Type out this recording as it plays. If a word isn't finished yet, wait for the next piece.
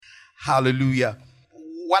Hallelujah.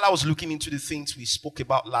 While I was looking into the things we spoke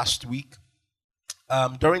about last week,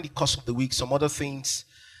 during the course of the week, some other things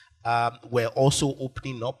were also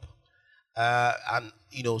opening up.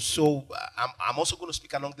 So I'm also going to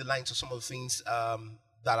speak along the lines of some of the things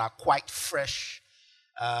that are quite fresh.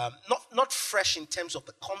 Not fresh in terms of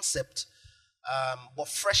the concept, but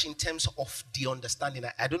fresh in terms of the understanding.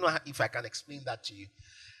 I don't know if I can explain that to you.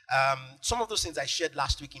 Some of those things I shared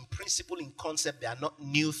last week, in principle, in concept, they are not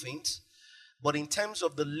new things. But in terms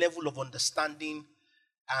of the level of understanding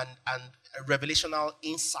and revelational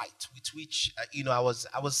insight with which I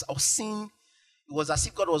was seeing, it was as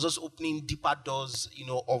if God was just opening deeper doors,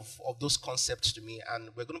 of those concepts to me. And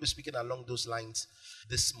we're going to be speaking along those lines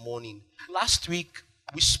this morning. Last week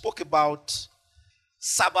we spoke about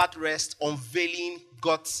Sabbath rest, unveiling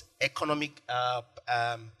God's economic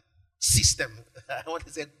system. I want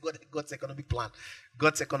to say God's economic plan,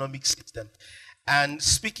 God's economic system. And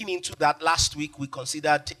speaking into that, last week we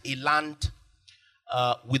considered a land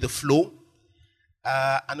with a flow,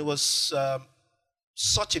 and it was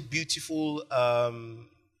such a beautiful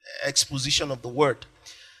exposition of the word.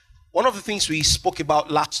 One of the things we spoke about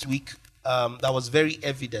last week that was very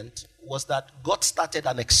evident was that God started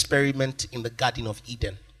an experiment in the Garden of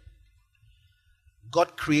Eden.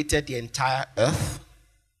 God created the entire earth,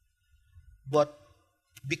 but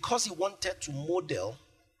because he wanted to model,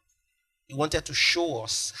 he wanted to show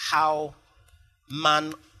us how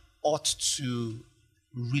man ought to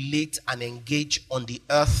relate and engage on the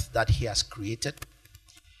earth that he has created.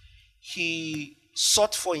 He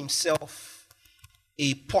sought for himself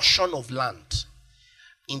a portion of land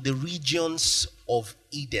in the regions of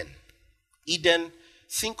Eden. Eden,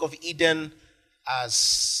 think of Eden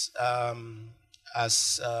as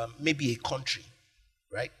maybe a country,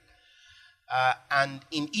 right? And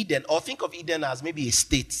in Eden, or think of Eden as maybe a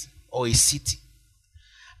state or a city.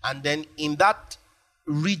 And then in that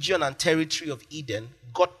region and territory of Eden,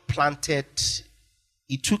 God planted,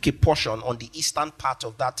 he took a portion on the eastern part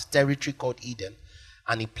of that territory called Eden,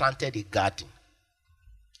 and he planted a garden.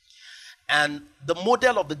 And the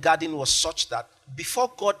model of the garden was such that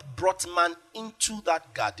before God brought man into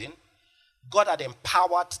that garden, God had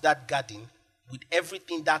empowered that garden with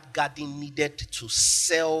everything that garden needed to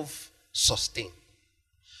self-sustain.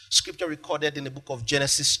 Scripture recorded in the book of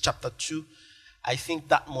Genesis chapter 2, I think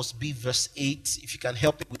that must be verse 8, if you can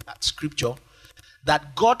help me with that scripture,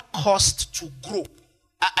 that God caused to grow.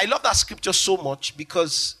 I love that scripture so much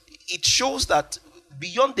because it shows that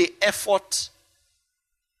beyond the effort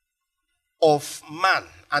of man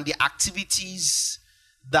and the activities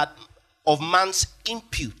that of man's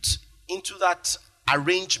input into that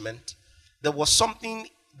arrangement, there was something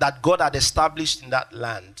that God had established in that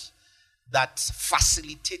land that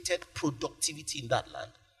facilitated productivity in that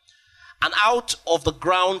land. And out of the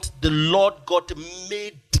ground, the Lord God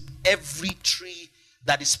made every tree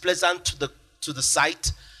that is pleasant to the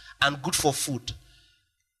sight and good for food.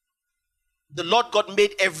 The Lord God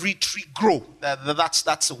made every tree grow.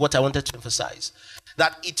 That's what I wanted to emphasize.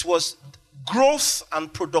 That it was growth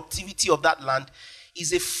and productivity of that land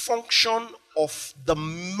is a function of the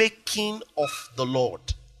making of the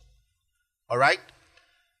Lord. All right?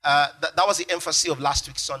 That was the emphasis of last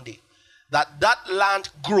week's Sunday. That land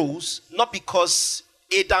grows not because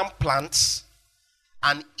Adam plants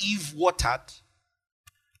and Eve watered,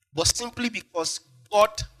 but simply because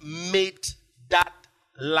God made that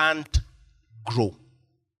land grow.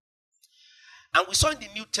 And we saw in the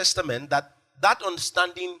New Testament that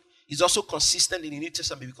understanding is also consistent in the New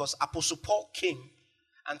Testament, because Apostle Paul came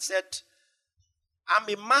and said, I'm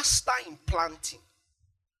a master in planting.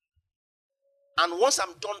 And once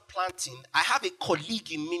I'm done planting, I have a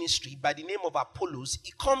colleague in ministry by the name of Apollos.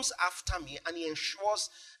 He comes after me and he ensures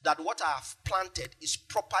that what I have planted is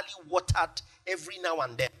properly watered every now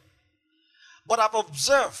and then. But I've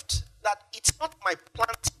observed that it's not my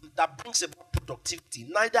planting that brings about productivity.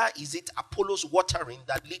 Neither is it Apollos' watering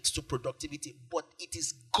that leads to productivity. But it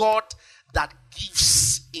is God that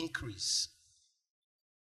gives increase.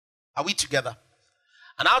 Are we together?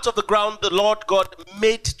 And out of the ground, the Lord God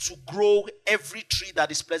made to grow every tree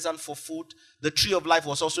that is pleasant for food. The tree of life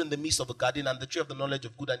was also in the midst of the garden, and the tree of the knowledge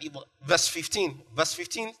of good and evil. Verse 15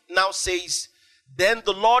 now says, then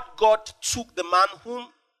the Lord God took the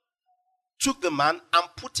man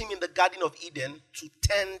and put him in the Garden of Eden to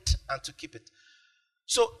tend and to keep it.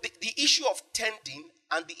 So the issue of tending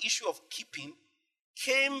and the issue of keeping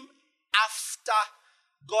came after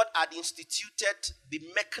God had instituted the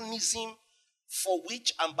mechanism for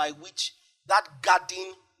which and by which that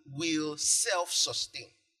garden will self-sustain.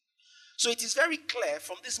 So it is very clear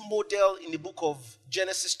from this model in the book of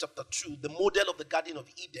Genesis chapter 2, the model of the Garden of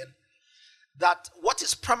Eden, that what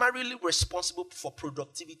is primarily responsible for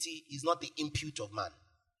productivity is not the input of man.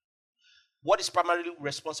 What is primarily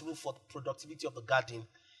responsible for the productivity of the garden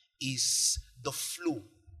is the flow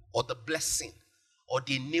or the blessing or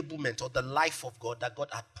the enablement or the life of God that God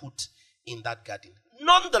had put in that garden.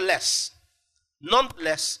 Nonetheless,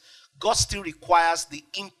 God still requires the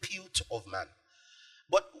input of man.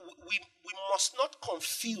 But we must not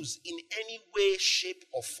confuse in any way, shape,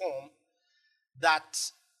 or form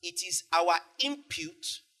that it is our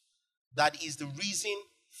input that is the reason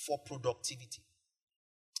for productivity.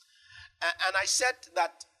 And I said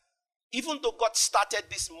that even though God started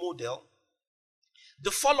this model,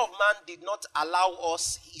 the fall of man did not allow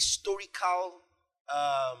us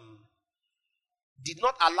did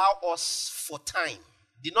not allow us for time,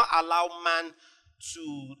 did not allow man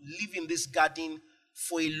to live in this garden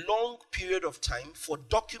for a long period of time, for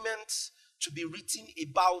documents to be written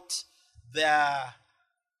about their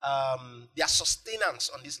sustenance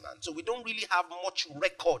on this land. So we don't really have much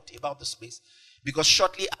record about the space, because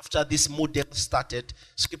shortly after this model started,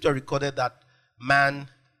 scripture recorded that man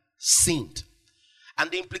sinned. And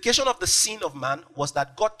the implication of the sin of man was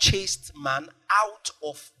that God chased man out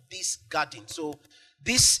of this garden. So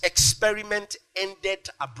this experiment ended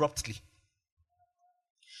abruptly.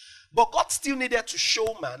 But God still needed to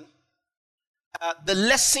show man the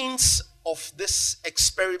lessons of this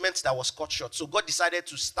experiment that was cut short. So God decided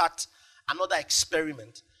to start another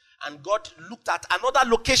experiment. And God looked at another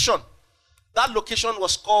location. That location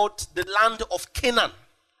was called the land of Canaan,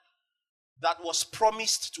 that was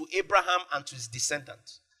promised to Abraham and to his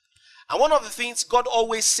descendants. And one of the things God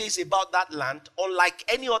always says about that land, unlike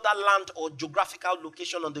any other land or geographical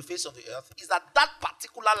location on the face of the earth, is that that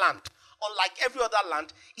particular land, unlike every other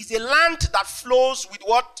land, is a land that flows with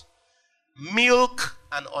what? Milk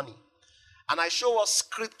and honey. And I show us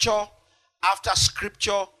scripture after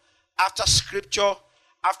scripture after scripture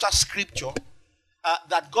after scripture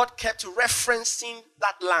that God kept referencing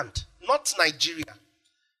that land. Not Nigeria,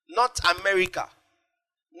 not America,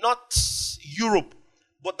 not Europe,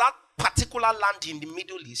 but that particular land in the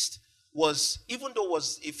Middle East was, even though it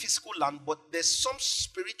was a physical land, but there's some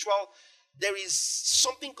spiritual, there is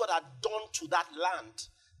something God had done to that land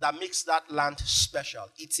that makes that land special.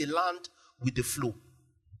 It's a land with the flow.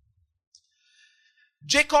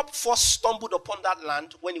 Jacob first stumbled upon that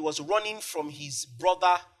land when he was running from his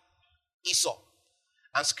brother Esau.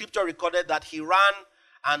 And scripture recorded that he ran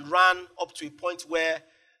and ran up to a point where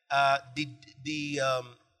the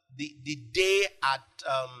day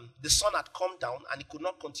the sun had come down and he could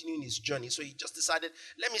not continue in his journey. So he just decided,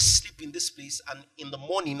 let me sleep in this place, and in the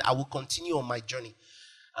morning I will continue on my journey.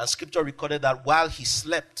 And scripture recorded that while he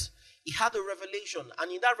slept, he had a revelation.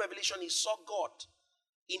 And in that revelation, he saw God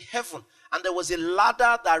in heaven. And there was a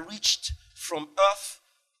ladder that reached from earth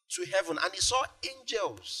to heaven. And he saw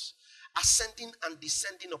angels ascending and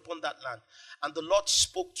descending upon that land. And the Lord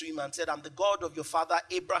spoke to him and said, I'm the God of your father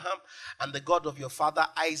Abraham and the God of your father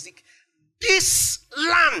Isaac. This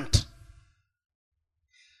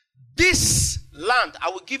land, I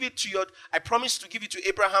will give it to you. I promise to give it to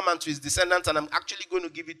Abraham and to his descendants, and I'm actually going to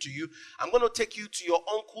give it to you. I'm going to take you to your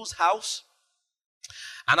uncle's house,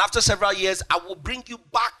 and after several years, I will bring you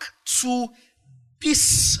back to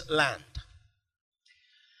this land.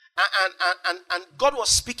 And God was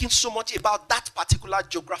speaking so much about that particular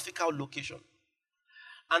geographical location.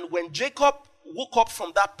 And when Jacob woke up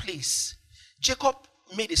from that place, Jacob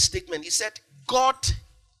made a statement. He said, God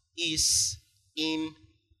is in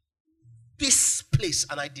this place,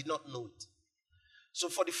 and I did not know it. So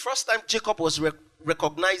for the first time, Jacob was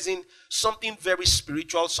recognizing something very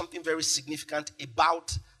spiritual, something very significant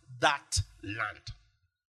about that land.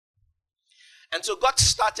 And so God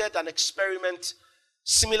started an experiment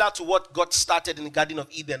similar to what God started in the Garden of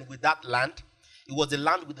Eden with that land. It was the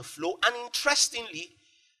land with the flow. And interestingly,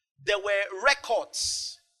 there were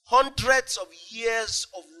records, hundreds of years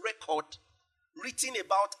of record written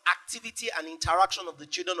about activity and interaction of the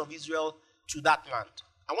children of Israel to that land.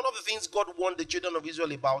 And one of the things God warned the children of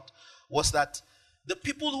Israel about was that the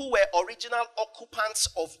people who were original occupants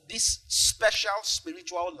of this special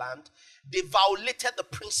spiritual land, they violated the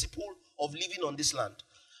principle of living on this land.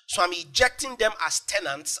 So I'm ejecting them as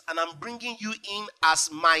tenants, and I'm bringing you in as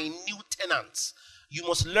my new tenants. You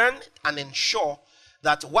must learn and ensure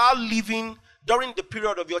that while living during the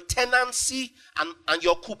period of your tenancy and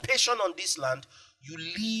your occupation on this land, you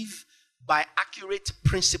live by accurate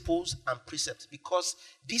principles and precepts, because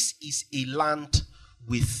this is a land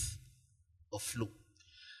with a flow.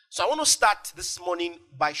 So I want to start this morning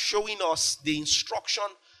by showing us the instruction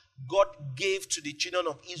God gave to the children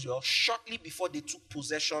of Israel shortly before they took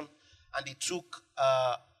possession and they took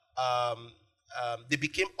they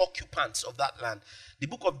became occupants of that land. The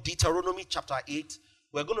book of Deuteronomy chapter 8,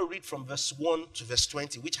 we're going to read from verse 1 to verse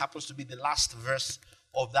 20, which happens to be the last verse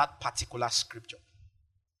of that particular scripture.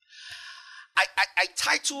 I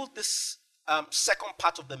titled this second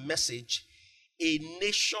part of the message, A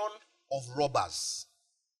Nation of Robbers.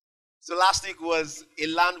 So last week was a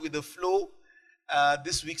land with a flow.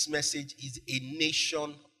 This week's message is a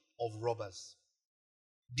nation of robbers.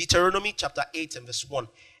 Deuteronomy chapter 8 and verse 1.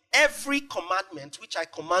 Every commandment which I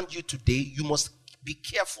command you today, you must be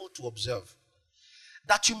careful to observe,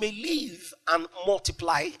 that you may live and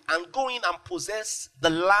multiply and go in and possess the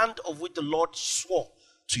land of which the Lord swore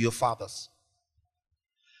to your fathers.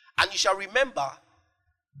 And you shall remember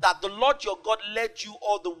that the Lord your God led you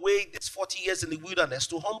all the way these 40 years in the wilderness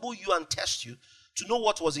to humble you and test you, to know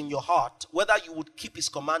what was in your heart, whether you would keep his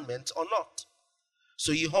commandments or not.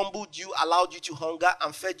 So he humbled you, allowed you to hunger,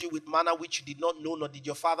 and fed you with manna which you did not know, nor did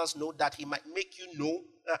your fathers know, that he might make you know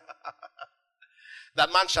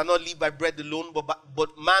that man shall not live by bread alone,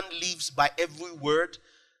 but man lives by every word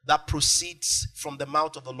that proceeds from the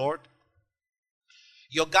mouth of the Lord.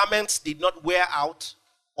 Your garments did not wear out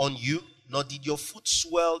on you, nor did your foot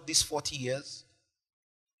swell these 40 years.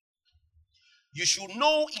 You should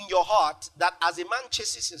know in your heart that as a man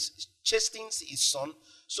chastens his son,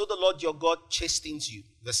 so the Lord your God chastens you.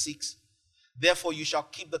 Verse 6. Therefore you shall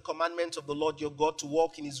keep the commandments of the Lord your God, to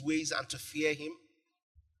walk in his ways and to fear him.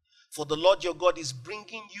 For the Lord your God is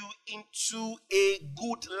bringing you into a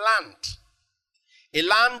good land, a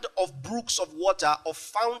land of brooks of water, of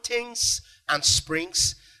fountains and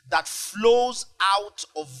springs, that flows out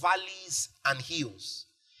of valleys and hills,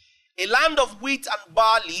 a land of wheat and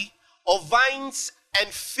barley, of vines and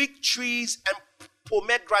fig trees and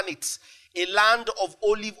pomegranates, a land of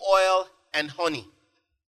olive oil and honey,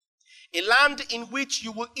 a land in which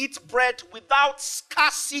you will eat bread without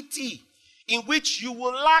scarcity, in which you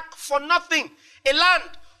will lack for nothing, a land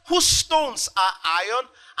whose stones are iron,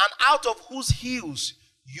 and out of whose hills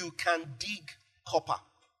you can dig copper.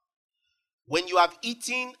 When you have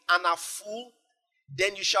eaten and are full,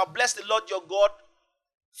 then you shall bless the Lord your God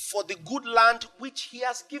for the good land which he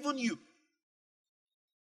has given you.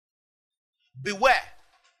 Beware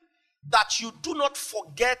that you do not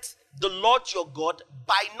forget the Lord your God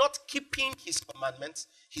by not keeping his commandments,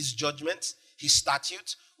 his judgments, his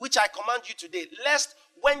statutes, which I command you today, lest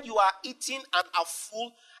when you are eating and are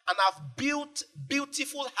full and have built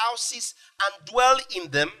beautiful houses and dwell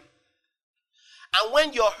in them, and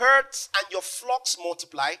when your herds and your flocks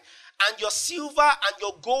multiply, and your silver and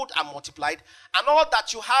your gold are multiplied, and all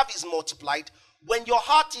that you have is multiplied, when your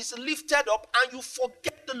heart is lifted up and you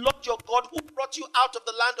forget the Lord your God who brought you out of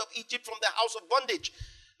the land of Egypt from the house of bondage.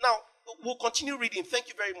 Now, we'll continue reading. Thank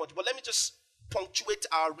you very much. But let me just punctuate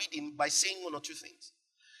our reading by saying one or two things.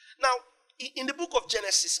 Now, in the book of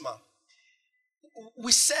Genesis,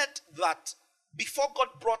 we said that before God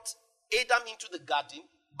brought Adam into the garden,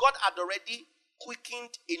 God had already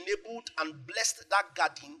quickened, enabled, and blessed that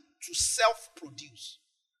garden to self-produce.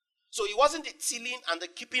 So it wasn't the tilling and the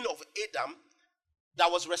keeping of Adam that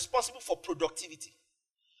was responsible for productivity.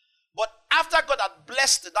 But after God had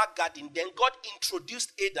blessed that garden, then God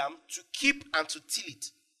introduced Adam to keep and to till it.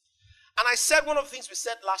 And I said one of the things we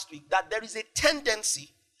said last week, that there is a tendency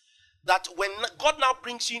that when God now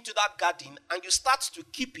brings you into that garden and you start to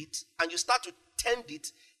keep it and you start to tend it,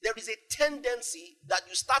 there is a tendency that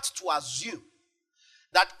you start to assume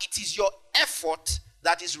that it is your effort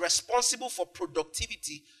that is responsible for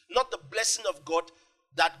productivity, not the blessing of God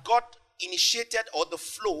that God initiated, or the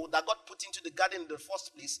flow that God put into the garden in the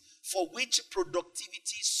first place, for which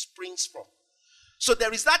productivity springs from. So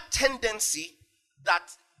there is that tendency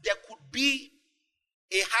that there could be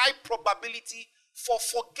a high probability for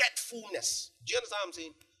forgetfulness. Do you understand what I'm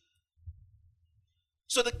saying?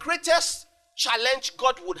 So the greatest challenge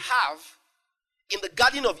God would have in the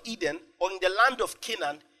Garden of Eden or in the land of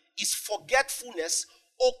Canaan is forgetfulness,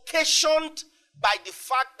 occasioned by the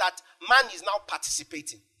fact that man is now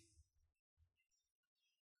participating.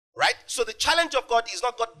 Right? So the challenge of God is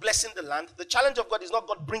not God blessing the land. The challenge of God is not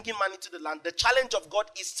God bringing man into the land. The challenge of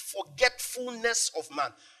God is forgetfulness of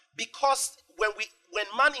man. Because when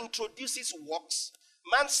man introduces works,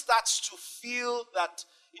 man starts to feel that,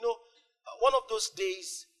 one of those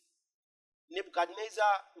days, Nebuchadnezzar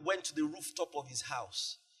went to the rooftop of his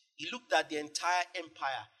house. He looked at the entire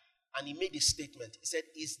empire and he made a statement. He said,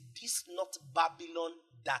 "Is this not Babylon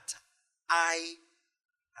that I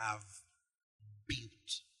have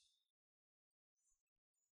built?"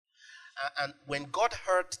 And when God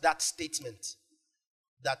heard that statement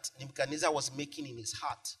that Nebuchadnezzar was making in his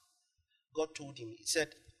heart, God told him, he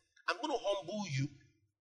said, "I'm going to humble you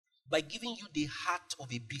by giving you the heart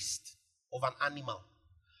of a beast, of an animal,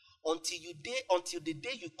 until the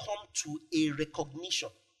day you come to a recognition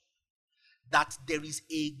that there is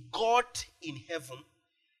a God in heaven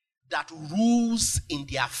that rules in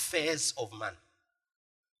the affairs of man.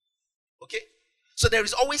 Okay? So there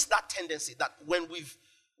is always that tendency that when we've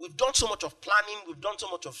done so much of planning, we've done so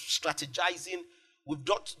much of strategizing, we've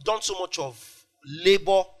done so much of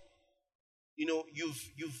labor,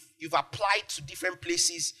 you've applied to different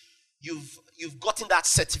places, you've gotten that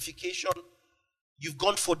certification, you've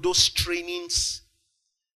gone for those trainings,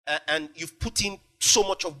 and you've put in so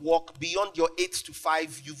much of work beyond your 8 to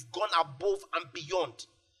 5, you've gone above and beyond.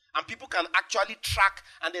 And people can actually track,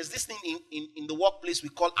 and there's this thing in the workplace we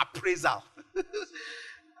call appraisal,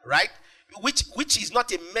 right? Which is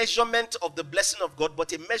not a measurement of the blessing of God,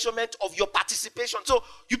 but a measurement of your participation. So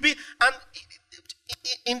and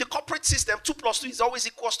in the corporate system, 2 plus 2 is always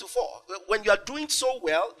equals to 4. When you are doing so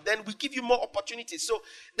well, then we give you more opportunities. So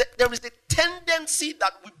there is the tendency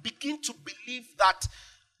that we begin to believe that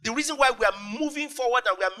the reason why we are moving forward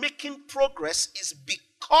and we are making progress is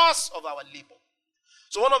because of our labor.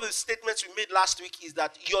 So one of the statements we made last week is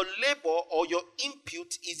that your labor or your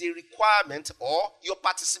input is a requirement, or your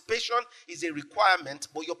participation is a requirement,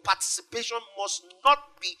 but your participation must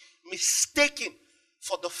not be mistaken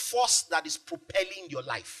for the force that is propelling your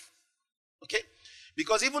life. Okay?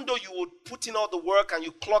 Because even though you would put in all the work and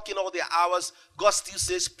you clock in all the hours, God still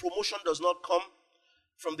says promotion does not come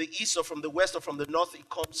from the east or from the west or from the north. It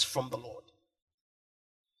comes from the Lord.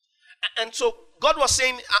 And so God was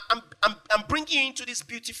saying, I'm bringing you into this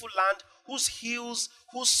beautiful land whose hills,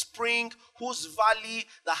 whose spring, whose valley,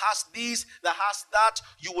 that has this, that has that.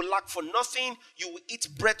 You will lack for nothing. You will eat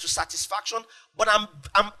bread to satisfaction. But I'm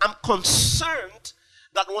concerned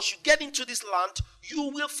that once you get into this land, you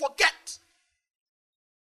will forget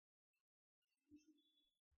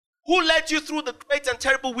who led you through the great and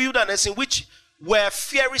terrible wilderness in which were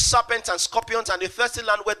fiery serpents and scorpions, and a thirsty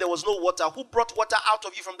land where there was no water. Who brought water out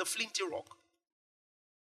of you from the flinty rock?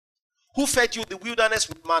 Who fed you in the wilderness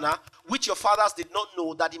with manna, which your fathers did not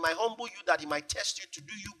know, that he might humble you, that he might test you to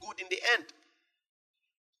do you good in the end?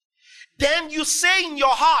 Then you say in your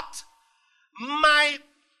heart, my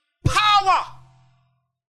power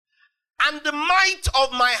and the might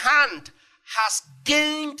of my hand has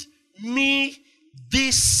gained me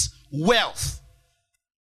this wealth.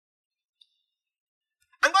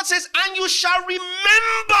 And God says, and you shall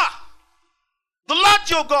remember the Lord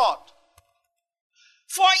your God.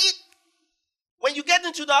 For it, when you get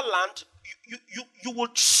into that land, you will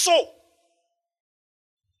sow.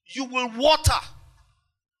 You will water.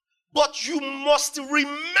 But you must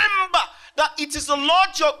remember that it is the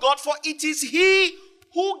Lord your God, for it is he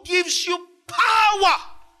who gives you power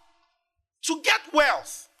to get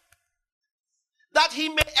wealth, that he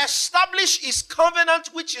may establish his covenant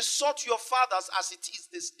which he sought to your fathers as it is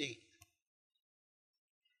this day.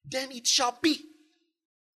 Then it shall be,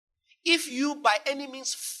 if you by any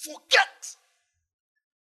means forget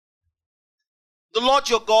the Lord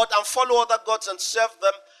your God and follow other gods and serve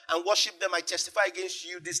them and worship them, I testify against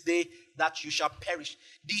you this day that you shall perish.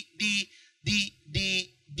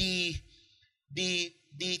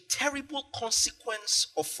 The terrible consequence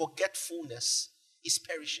of forgetfulness is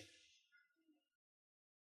perishing.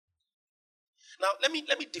 Now, let me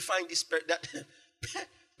define this.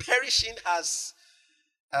 Perishing has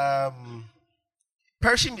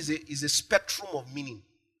perishing is a spectrum of meaning.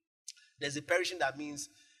 There's a perishing that means,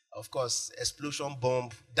 of course, explosion, bomb,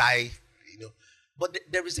 die, But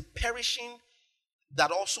there is a perishing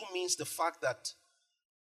that also means the fact that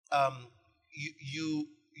you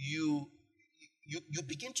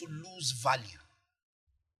begin to lose value.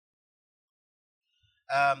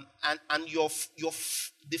 And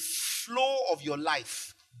the flow of your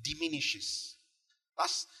life diminishes.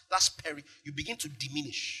 That's you begin to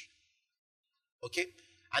diminish. Okay?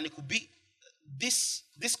 And it could be this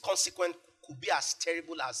consequence could be as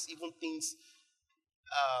terrible as even things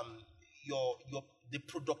the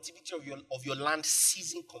productivity of your land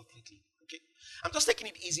ceasing completely. Okay? I'm just taking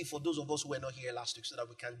it easy for those of us who were not here last week so that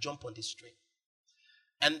we can jump on this train.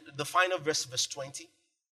 And the final verse 20.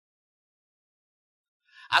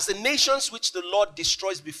 As the nations which the Lord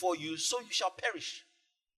destroys before you, so you shall perish.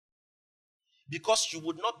 Because you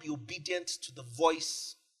would not be obedient to the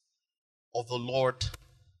voice of the Lord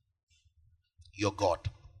your God.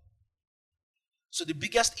 So the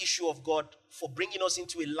biggest issue of God for bringing us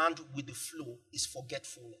into a land with the flow is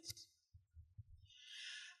forgetfulness.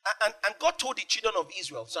 And God told the children of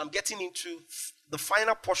Israel, so I'm getting into the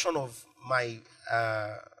final portion of my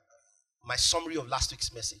summary of last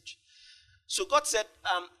week's message. So God said,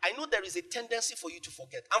 I know there is a tendency for you to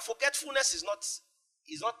forget. And forgetfulness is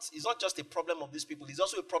not just a problem of these people. It's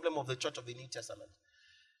also a problem of the church of the New Testament.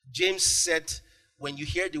 James said, when you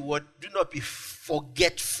hear the word, do not be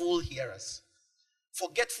forgetful hearers.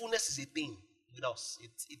 Forgetfulness is a thing with us.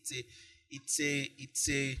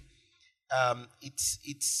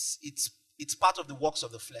 It's part of the works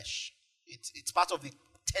of the flesh. It's part of the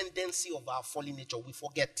tendency of our fallen nature. We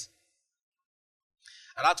forget.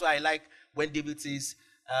 And that's why I like when David says,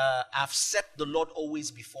 I've set the Lord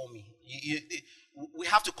always before me. We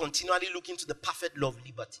have to continually look into the perfect law of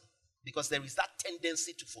liberty, because there is that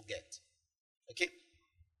tendency to forget. Okay?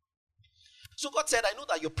 So God said, I know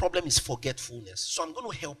that your problem is forgetfulness, so I'm going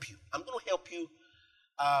to help you. I'm going to help you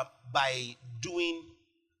by doing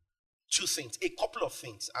two things, a couple of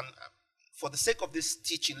things. And for the sake of this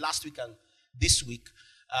teaching last week and this week,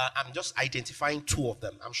 I'm just identifying two of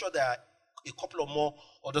them. I'm sure there are a couple of more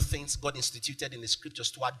other things God instituted in the scriptures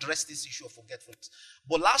to address this issue of forgetfulness.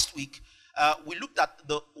 But last week, we looked at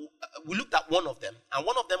one of them, and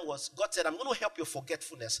one of them was, God said, I'm going to help your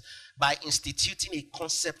forgetfulness by instituting a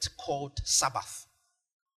concept called Sabbath.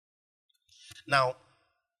 Now,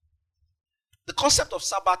 the concept of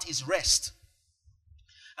Sabbath is rest.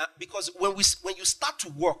 Because when you start to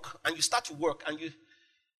work, how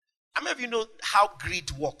many of you know how greed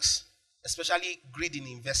works, especially greed in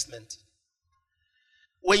investment?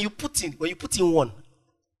 When you put in one,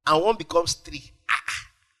 and one becomes three.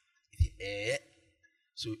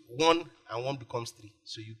 So 1 and 1 becomes 3.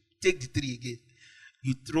 So you take the 3 again,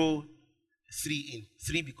 you throw 3 in,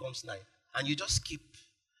 3 becomes 9, and you just keep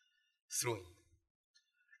throwing.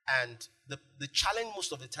 And the challenge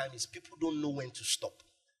most of the time is people don't know when to stop.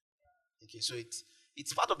 Okay, so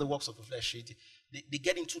it's part of the works of the flesh. They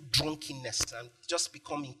get into drunkenness and just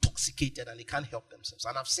become intoxicated, and they can't help themselves.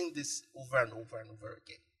 And I've seen this over and over and over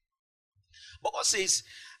again. But God says,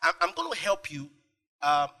 I'm going to help you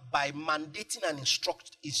by mandating and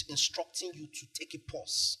instructing you to take a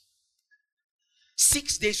pause.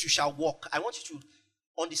 6 days you shall walk. I want you to,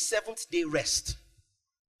 on the 7th day, rest.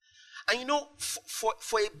 And you know,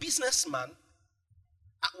 for a businessman,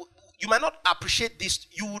 you might not appreciate this.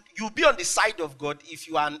 You'll be on the side of God if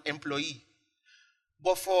you are an employee.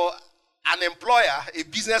 But for an employer, a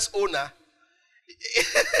business owner,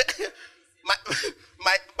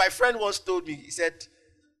 my friend once told me, he said,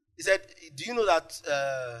 do you know that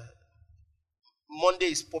Monday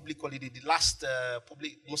is public holiday, the last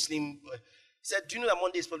public Muslim? He said, do you know that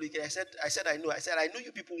Monday is public holiday? I said, I know. I know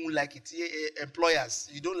you people won't like it. Employers,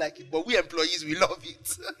 you don't like it. But we employees, we love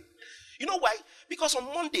it. You know why? Because on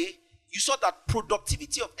Monday, you saw that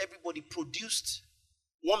productivity of everybody produced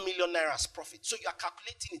 1 million naira as profit. So you are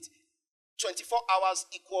calculating it. 24 hours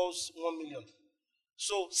equals 1 million.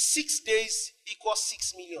 So 6 days equals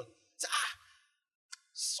 6 million. So,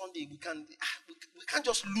 Sunday, we can't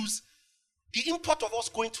just lose. The import of us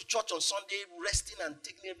going to church on Sunday, resting and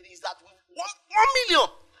taking everything is that 1 million.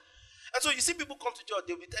 And so you see people come to church,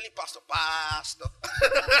 they'll be telling Pastor.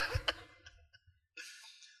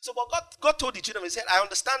 So but God told the children, he said, I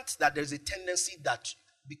understand that there's a tendency that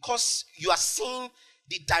because you are seeing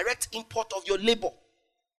the direct import of your labor,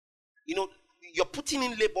 you know, you're putting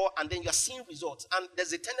in labor and then you're seeing results. And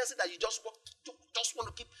there's a tendency that you just want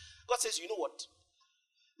to keep. God says, you know what?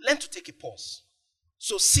 Learn to take a pause.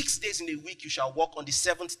 So 6 days in a week you shall work, on the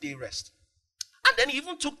 7th day rest. And then he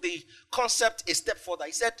even took the concept a step further.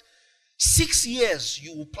 He said, 6 years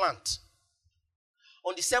you will plant.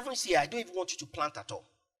 On the 7th year, I don't even want you to plant at all.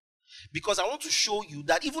 Because I want to show you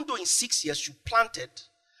that even though in 6 years you planted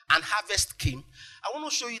and harvest came, I want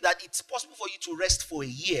to show you that it's possible for you to rest for a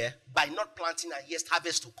year by not planting, and yes,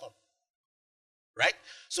 harvest will come. Right?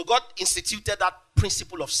 So God instituted that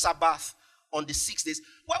principle of Sabbath on the 6 days.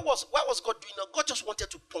 Why was God doing that? God just wanted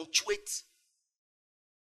to punctuate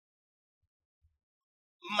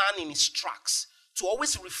man in his tracks, to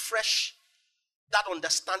always refresh that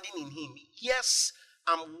understanding in him. Yes,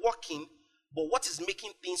 I'm working, but what is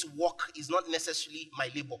making things work is not necessarily my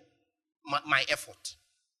labor, my effort.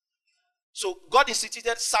 So God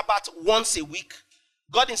instituted Sabbath once a week.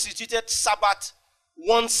 God instituted Sabbath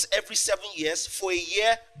once every 7 years. For a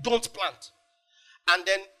year, don't plant. And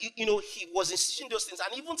then, you know, he was instituting those things,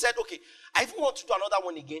 and even said, okay, I even want to do another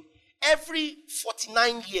one again. Every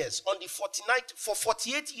 49 years, on the 49th, for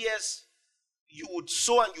 48 years, you would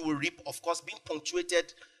sow and you will reap, of course, being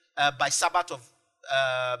punctuated by Sabbath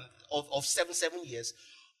of 7 years.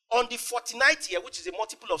 On the 49th year, which is a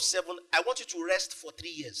multiple of 7, I want you to rest for 3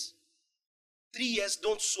 years. 3 years,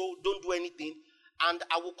 don't sow, don't do anything, and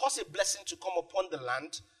I will cause a blessing to come upon the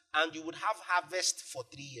land, and you would have harvest for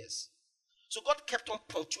 3 years. So God kept on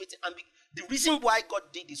punctuating, and The reason why God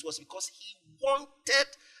did this was because he wanted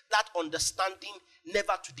that understanding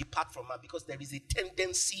never to depart from man, because there is a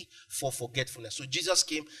tendency for forgetfulness. So Jesus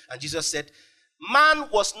came and Jesus said, man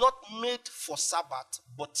was not made for Sabbath,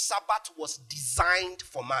 but Sabbath was designed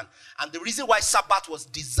for man. And the reason why Sabbath was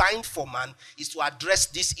designed for man is to address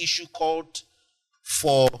this issue called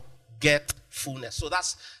forgetfulness. So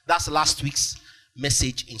that's last week's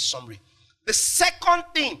message in summary. The second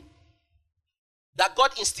thing that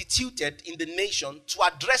God instituted in the nation to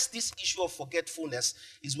address this issue of forgetfulness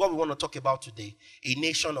is what we want to talk about today: a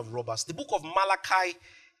nation of robbers. The book of Malachi,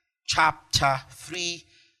 chapter 3,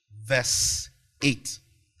 verse 8.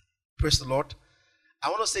 Praise the Lord. I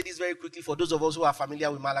want to say this very quickly for those of us who are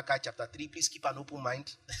familiar with Malachi chapter 3. Please keep an open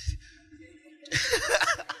mind.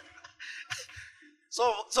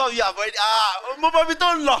 So you have already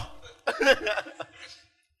law.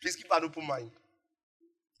 Please keep an open mind.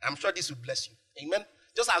 I'm sure this will bless you. Amen.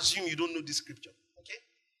 Just assume you don't know this scripture. Okay?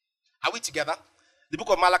 Are we together? The book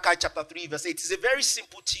of Malachi chapter 3 verse 8 is a very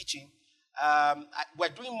simple teaching. We're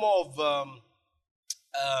doing more of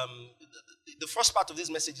the first part of this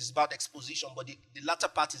message is about exposition, but the latter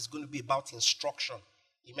part is going to be about instruction.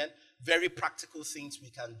 Amen. Very practical things we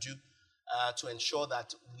can do to ensure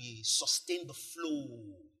that we sustain the flow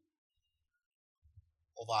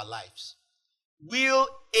of our lives. Will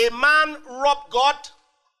a man rob God?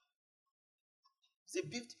 It's a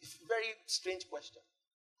very strange question.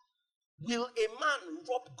 Will a man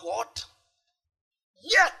rob God?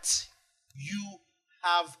 Yet you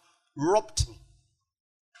have robbed me.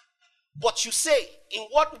 But you say, in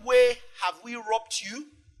what way have we robbed you?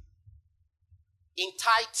 In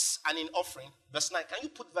tithes and in offering. Verse 9. Can you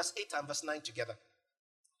put verse 8 and verse 9 together?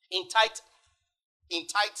 In tithes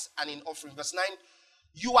and in offering. Verse 9.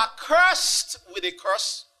 You are cursed with a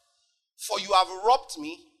curse, for you have robbed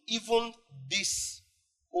me, even this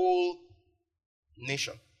whole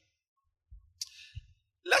nation.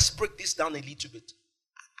 Let's break this down a little bit.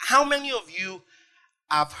 How many of you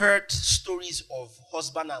have heard stories of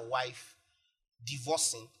husband and wife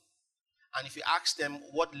divorcing? And if you ask them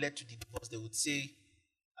what led to the divorce, they would say,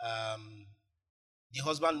 the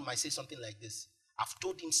husband might say something like this: I've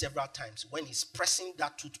told him several times, when he's pressing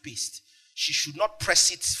that toothpaste, she should not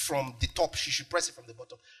press it from the top, she should press it from the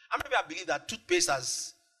bottom. And maybe I believe that toothpaste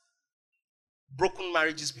has broken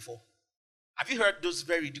marriages before. Have you heard those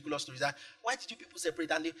very ridiculous stories? Why did you people separate?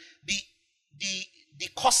 And the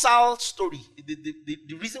causal story,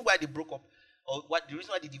 the reason why they broke up, or the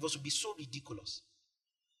reason why they divorced would be so ridiculous.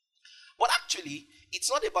 But actually, it's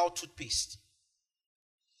not about toothpaste.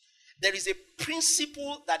 There is a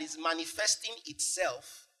principle that is manifesting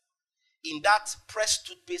itself in that press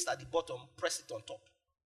toothpaste at the bottom, press it on top.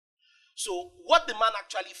 So what the man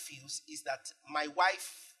actually feels is that my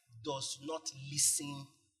wife does not listen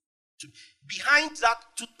to. Behind that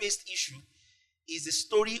toothpaste issue is a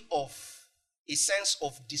story of a sense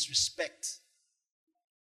of disrespect,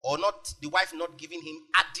 or not, the wife not giving him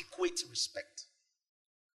adequate respect.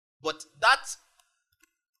 But that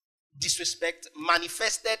disrespect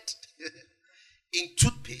manifested in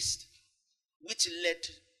toothpaste, which led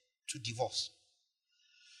to divorce.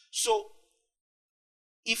 So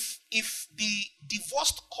if the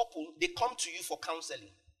divorced couple, they come to you for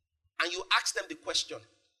counseling and you ask them the question,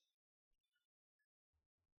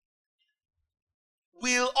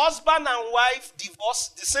 will husband and wife divorce?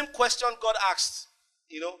 The same question God asked,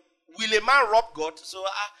 will a man rob God? So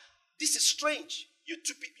this is strange.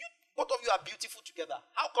 Both of you are beautiful together.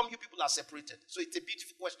 How come you people are separated? So it's a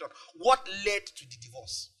beautiful question. What led to the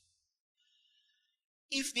divorce?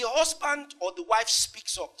 If the husband or the wife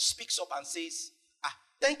speaks up and says,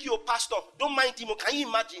 thank you, pastor, don't mind him. Can you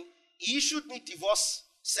imagine? He issued me divorce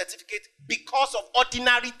certificate because of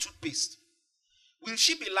ordinary toothpaste. Will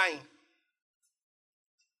she be lying?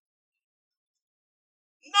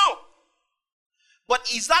 No. But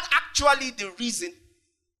is that actually the reason?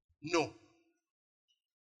 No.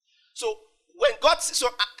 So when God,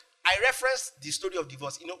 I referenced the story of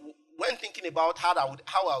divorce. When thinking about how I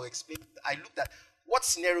would explain, I looked at what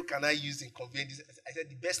scenario can I use in conveying this. I said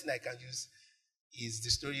the best thing I can use is the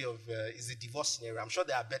story of is the divorce scenario. I'm sure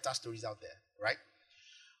there are better stories out there, right?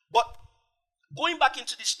 But going back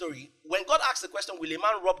into this story, when God asked the question, will a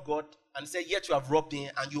man rob God? And said, yet you have robbed him.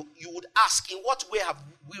 And you would ask, in what way have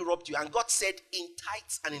we robbed you? And God said, in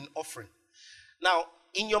tithes and in offering. Now,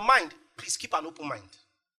 in your mind, please keep an open mind.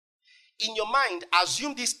 In your mind,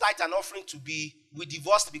 assume this tithe and offering to be, we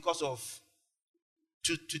divorced because of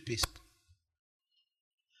toothpaste.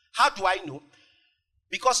 How do I know?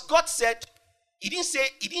 Because God said, He didn't say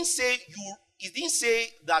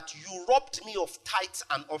that you robbed me of tithes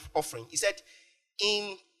and offering. He said,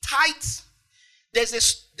 in tithes,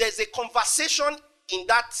 there's a conversation in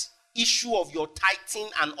that issue of your tithing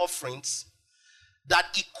and offerings that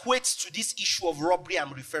equates to this issue of robbery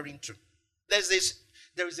I'm referring to.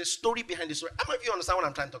 There is a story behind this story. How many of you understand what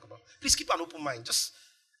I'm trying to talk about? Please keep an open mind.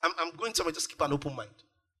 I'm going somewhere, just keep an open mind.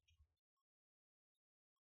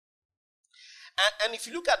 And if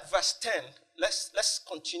you look at verse 10, let's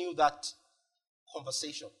continue that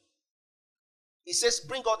conversation. It says,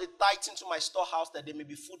 bring all the tithes into my storehouse, that there may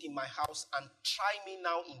be food in my house, and try me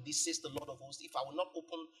now in this, says the Lord of hosts, if I will not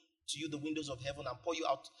open to you the windows of heaven and pour you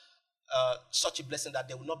out such a blessing that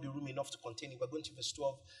there will not be room enough to contain it. We're going to verse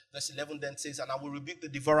 12. Verse 11 then says, and I will rebuke the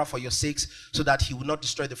devourer for your sakes, so that he will not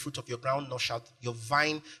destroy the fruit of your ground, nor shall your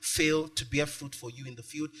vine fail to bear fruit for you in the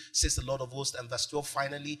field, says the Lord of hosts. And verse 12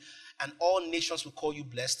 finally, and all nations will call you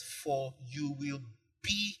blessed, for you will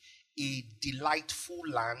be a delightful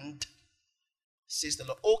land, says the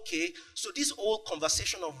Lord. Okay, so this whole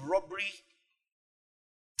conversation of robbery,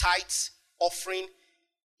 tithes, offering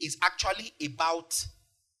is actually about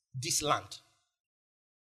this land.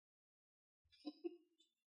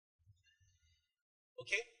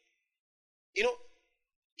 Okay? You know,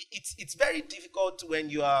 it's very difficult when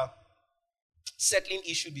you are settling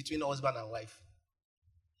issue between husband and wife,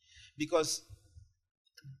 because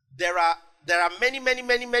there are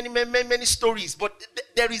many stories, but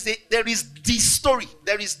there is the story,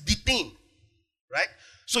 there is the thing, right?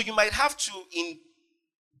 So you might have to, in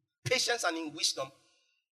patience and in wisdom,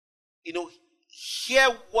 hear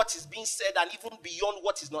what is being said and even beyond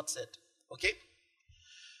what is not said. Okay?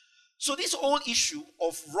 So this whole issue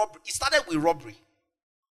of robbery, it started with robbery.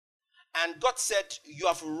 And God said, you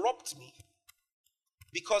have robbed me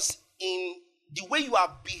because in the way you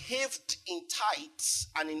have behaved in tithes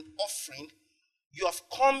and in offering, you have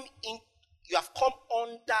come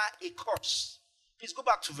under a curse. Please go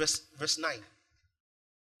back to verse 9.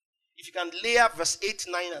 If you can layer verse 8,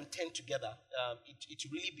 9, and 10 together, it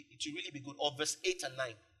will really be good. Or verse 8 and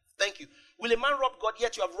 9. Thank you. Will a man rob God?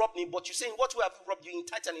 Yet you have robbed me. But you say, in what way have you robbed you? In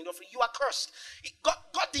tithes and in offering? You are cursed.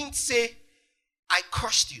 God didn't say, I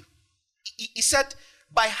cursed you. He said,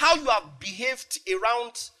 by how you have behaved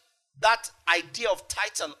around that idea of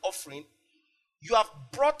tithes and offering, you have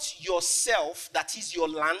brought yourself, that is your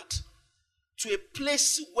land, to a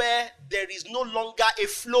place where there is no longer a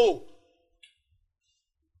flow.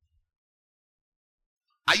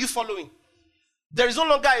 Are you following? There is no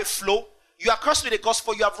longer a flow. You are cursed with a curse,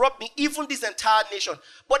 for you have robbed me, even this entire nation.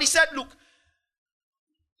 But he said, look,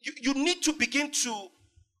 you need to begin to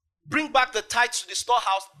bring back the tithes to the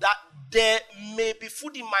storehouse, that there may be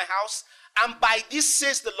food in my house. And by this,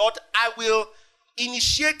 says the Lord, I will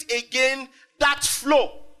initiate again that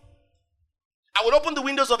flow. I will open the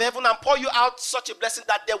windows of heaven and pour you out such a blessing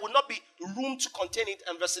that there will not be room to contain it.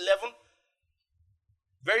 And verse 11,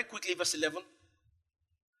 very quickly, verse 11.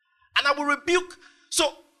 And I will rebuke.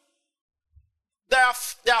 So there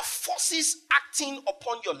are forces acting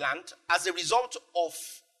upon your land as a result of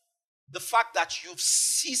the fact that you've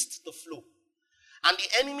ceased the flow. And the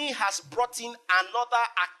enemy has brought in another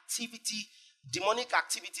activity, demonic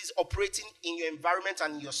activities operating in your environment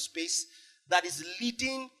and in your space, that is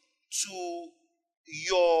leading to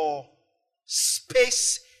your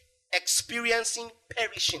space experiencing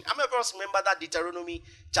perishing. How many of us remember that Deuteronomy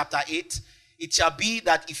chapter 8? It shall be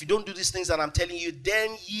that if you don't do these things that I'm telling you,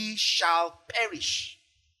 then ye shall perish.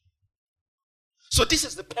 So this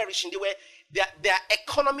is the perishing. Their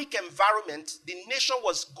economic environment, the nation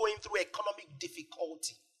was going through economic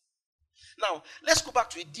difficulty. Now, let's go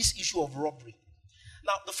back to this issue of robbery.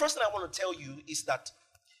 Now, the first thing I want to tell you is that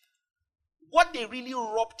what they really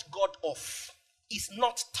robbed God of is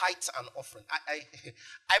not tithes and offering. How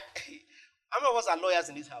many of us are lawyers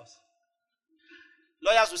in this house?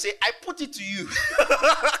 Lawyers will say, I put it to you.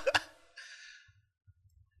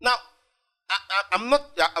 Now, I'm not,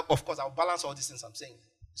 of course, I'll balance all these things I'm saying.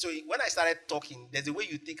 So when I started talking, there's a way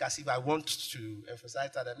you think as if I want to emphasize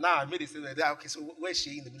that. Now I made it statement that, okay, so where's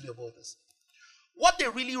she in the middle of all this? What they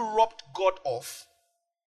really robbed God of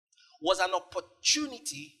was an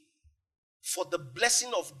opportunity for the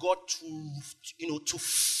blessing of God to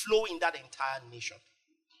flow in that entire nation.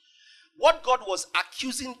 What God was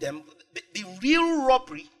accusing them, the real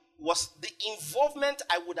robbery was the involvement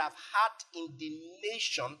I would have had in the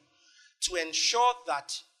nation to ensure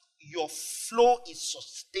that your flow is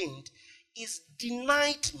sustained, is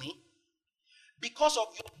denied me because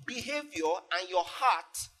of your behavior and your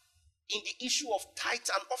heart in the issue of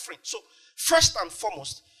tithes and offering. So first and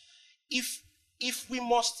foremost, if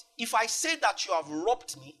I say that you have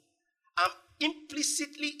robbed me, I'm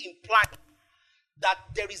implicitly implying that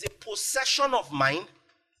there is a possession of mine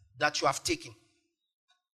that you have taken.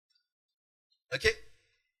 Okay?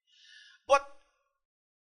 But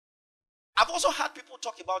I've also heard people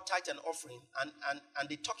talk about tithe and offering, and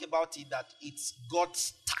they talk about it that it's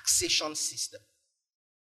God's taxation system.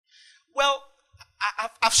 Well,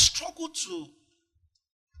 I've struggled to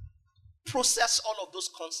process all of those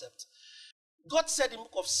concepts. God said in the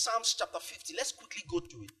book of Psalms chapter 50, let's quickly go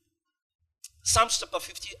to it. Psalms chapter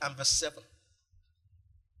 50 and verse 7.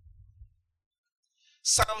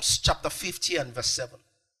 Psalms chapter 50 and verse 7.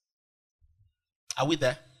 Are we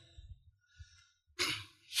there?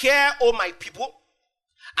 Hear, O my people,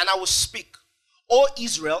 and I will speak. O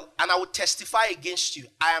Israel, and I will testify against you.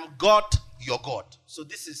 I am God, your God. So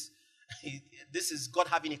this is God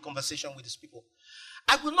having a conversation with his people.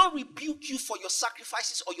 I will not rebuke you for your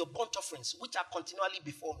sacrifices or your burnt offerings, which are continually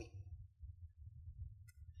before me.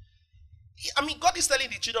 I mean, God is telling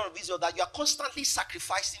the children of Israel that you are constantly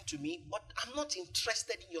sacrificing to me, but I'm not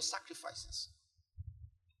interested in your sacrifices.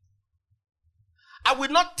 I will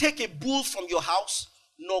not take a bull from your house,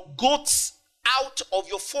 nor goats out of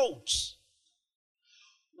your folds.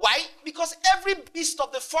 Why? Because every beast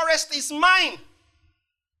of the forest is mine.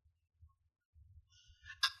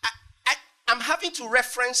 I'm having to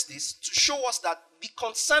reference this to show us that the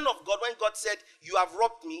concern of God when God said, you have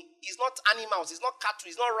robbed me, is not animals, it's not cattle,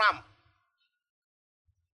 it's not ram.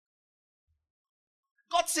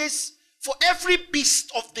 God says, for every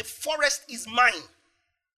beast of the forest is mine,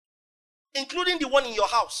 including the one in your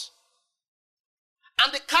house,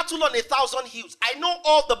 and the cattle on 1,000 hills. I know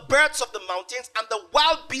all the birds of the mountains and the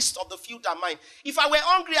wild beasts of the field are mine. If I were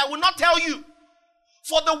hungry, I would not tell you.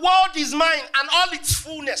 For the world is mine and all its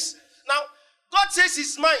fullness. Now, God says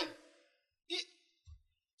it's mine.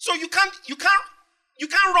 So you can't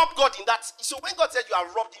rob God in that. So when God said you are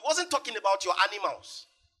robbed, he wasn't talking about your animals.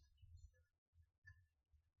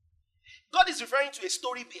 God is referring to a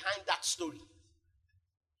story behind that story.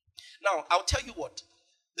 Now, I'll tell you what.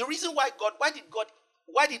 The reason why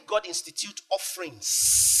did God institute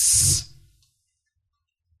offerings?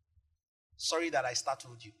 Sorry that I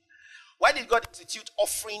startled you. Why did God institute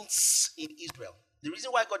offerings in Israel? The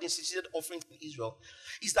reason why God instituted offerings in Israel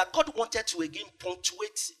is that God wanted to again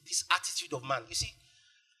punctuate this attitude of man. You see,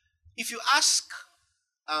 if you ask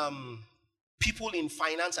people in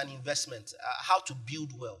finance and investment how to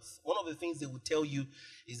build wealth, one of the things they will tell you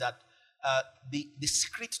is that the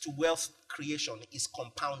secret to wealth creation is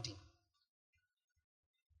compounding.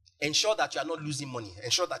 Ensure that you are not losing money.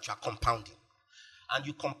 Ensure that you are compounding. And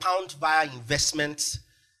you compound via investments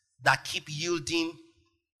that keep yielding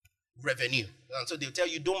revenue. And so they'll tell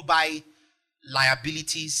you, don't buy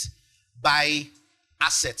liabilities, buy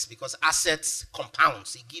assets, because assets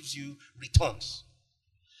compounds. It gives you returns.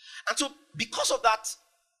 And so because of that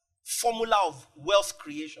formula of wealth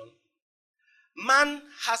creation, man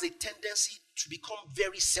has a tendency to become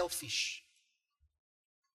very selfish.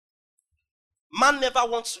 Man never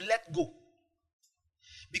wants to let go.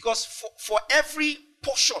 Because for every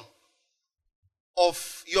portion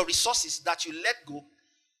of your resources that you let go,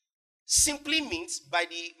 simply means, by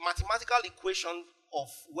the mathematical equation of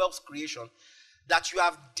wealth creation, that you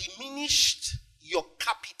have diminished your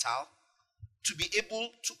capital to be able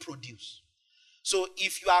to produce. So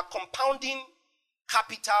if you are compounding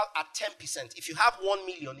capital at 10%, if you have 1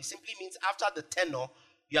 million, it simply means after the tenure,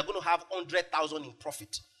 you are going to have 100,000 in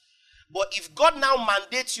profit. But if God now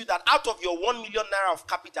mandates you that out of your 1 million naira of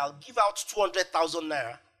capital, give out 200,000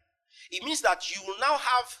 naira, it means that you will now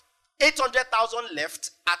have 800,000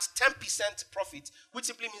 left at 10% profit, which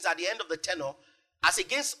simply means at the end of the tenure, as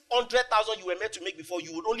against 100,000 you were meant to make before,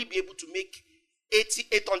 you would only be able to make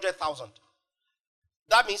 800,000.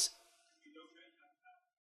 That means,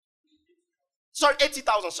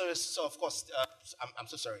 80,000. Sorry, so of course, I'm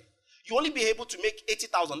so sorry. You only be able to make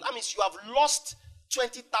 80,000. That means you have lost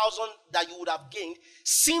 20,000 that you would have gained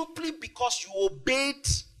simply because you obeyed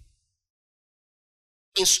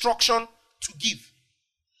instruction to give.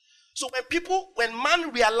 So when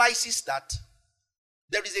man realizes that,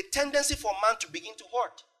 there is a tendency for man to begin to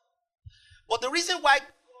hoard. But the reason why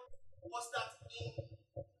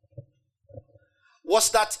was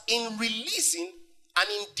that in releasing and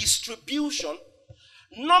in distribution,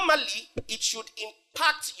 normally it should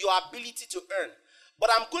impact your ability to earn. But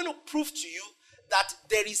I'm going to prove to you that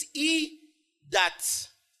there is he that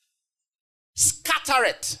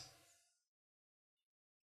scattereth,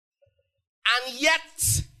 and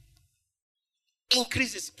yet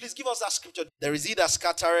increases. Please give us that scripture. There is he that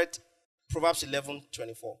scattereth, Proverbs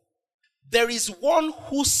 11:24. There is one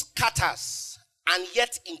who scatters and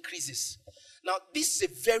yet increases. Now, this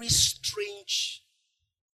is a very strange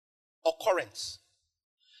occurrence,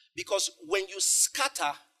 because when you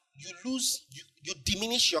scatter, you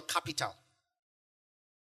diminish your capital.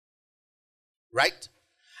 Right?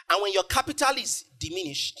 And when your capital is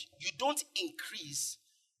diminished, you don't increase,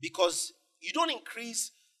 because you don't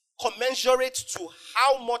increase commensurate to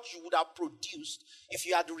how much you would have produced if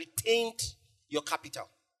you had retained your capital.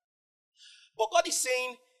 But God is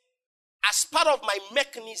saying, as part of my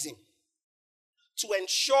mechanism to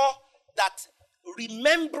ensure that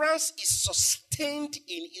remembrance is sustained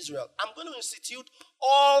in Israel, I'm going to institute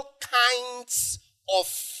all kinds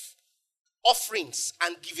of offerings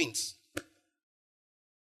and givings.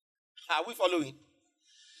 Are we following?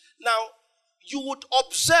 Now, you would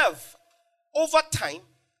observe over time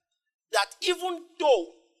that even though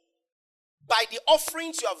by the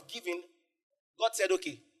offerings you have given, God said,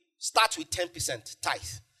 okay, start with 10% tithe.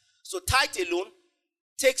 So tithe alone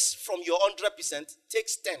takes from your 100%,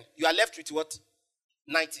 takes 10. You are left with what?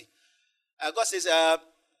 90. God says, that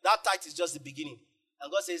tithe is just the beginning.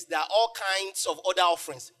 And God says, there are all kinds of other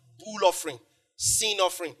offerings. Bull offering, sin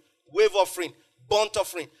offering, wave offering, burnt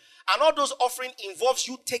offering. And all those offerings involves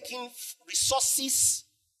you taking resources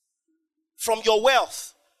from your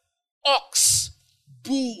wealth. Ox,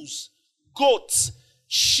 bulls, goats,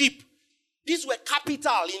 sheep. These were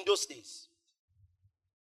capital in those days.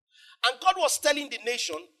 And God was telling the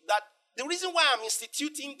nation that the reason why I'm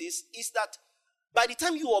instituting this is that by the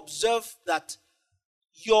time you observe that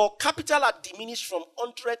your capital are diminished from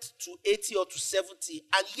 100 to 80 or to 70,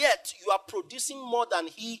 and yet you are producing more than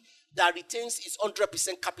he that retains his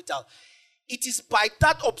 100% capital, it is by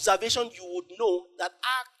that observation you would know that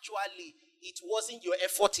actually it wasn't your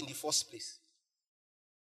effort in the first place.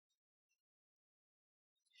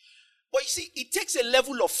 But you see, it takes a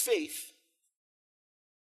level of faith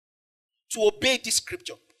to obey this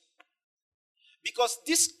scripture. Because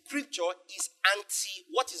this scripture is anti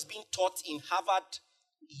what is being taught in Harvard,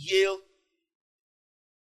 Yale.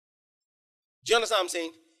 Do you understand what I'm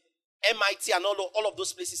saying? MIT and all of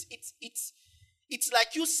those places. It's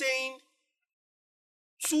like you saying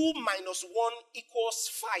 2 minus 1 equals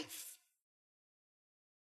 5.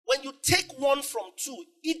 When you take 1 from 2,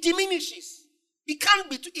 it diminishes. It can't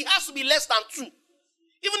be 2. It has to be less than 2.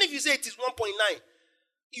 Even if you say it is 1.9,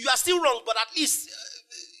 you are still wrong, but at least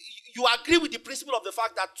you agree with the principle of the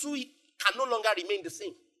fact that 2 can no longer remain the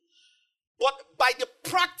same. But by the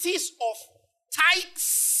practice of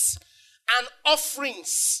tithes and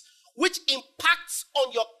offerings, which impacts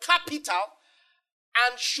on your capital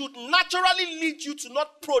and should naturally lead you to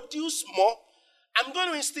not produce more, I'm going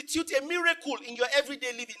to institute a miracle in your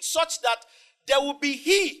everyday living such that there will be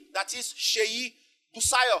he, that is Sheyi,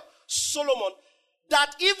 Busayo, Solomon,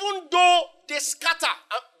 that even though they scatter,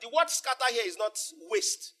 the word scatter here is not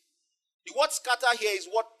waste. The word scatter here is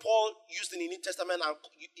what Paul used in the New Testament, and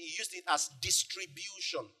he used it as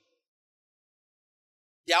distribution.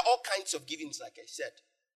 There are all kinds of givings, like I said.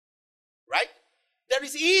 Right? There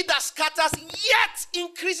is he that scatters yet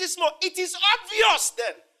increases more. It is obvious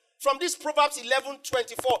then, from this Proverbs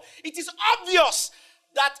 11:24, it is obvious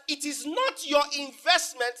that it is not your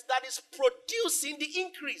investment that is producing the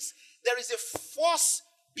increase. There is a force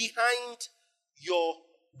behind your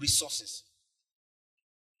resources.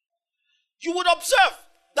 You would observe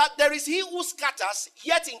that there is he who scatters,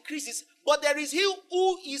 yet increases, but there is he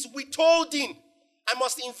who is withholding. I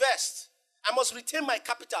must invest. I must retain my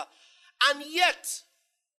capital. And yet,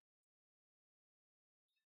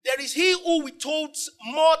 there is he who withholds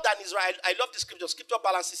more than Israel. I love the scripture. Scripture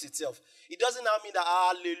balances itself. It doesn't now mean that,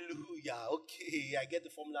 hallelujah, okay, I get the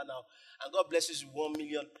formula now. And God blesses you 1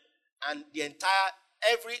 million. And the entire,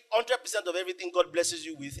 100% of everything God blesses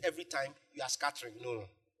you with every time, you are scattering. No.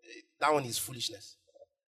 That one is foolishness.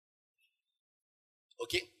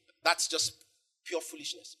 Okay? That's just pure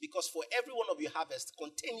foolishness. Because for every one of your harvest,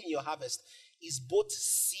 containing your harvest is both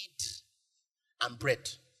seed and bread.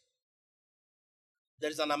 There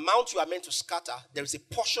is an amount you are meant to scatter. There is a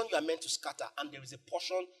portion you are meant to scatter. And there is a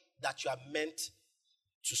portion that you are meant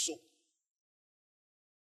to sow.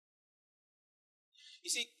 You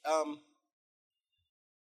see,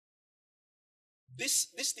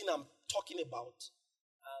 this thing I'm talking about,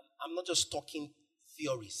 I'm not just talking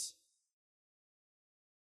theories.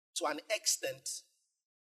 To an extent,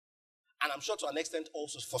 and I'm sure to an extent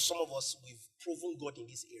also, for some of us, we've proven God in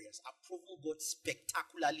these areas. I've proven God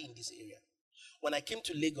spectacularly in this area. When I came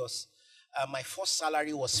to Lagos, my first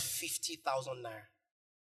salary was 50,000 naira.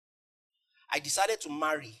 I decided to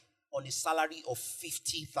marry on a salary of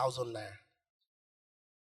 50,000 naira.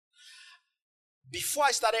 Before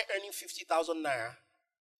I started earning 50,000 naira,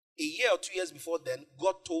 a year or 2 years before then,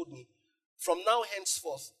 God told me, from now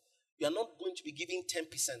henceforth, you are not going to be giving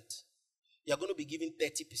 10%. You are going to be giving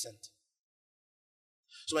 30%.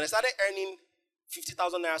 So when I started earning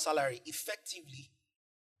 50,000 naira salary, effectively,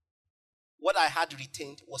 what I had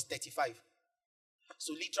retained was 35.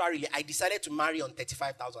 So literally, I decided to marry on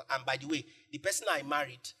 35,000. And by the way, the person I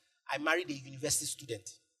married a university student.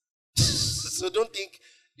 So don't think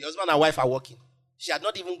the husband and wife are working. She had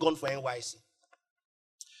not even gone for NYC.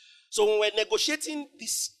 So when we're negotiating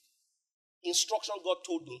this instruction God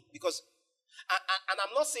told me, because, and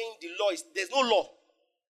I'm not saying the law is, there's no law.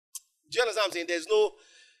 Do you understand what I'm saying? There's no,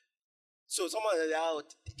 so someone says, oh,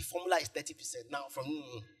 the formula is 30%. Now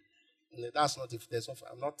that's not,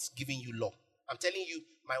 I'm not giving you law. I'm telling you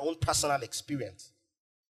my own personal experience.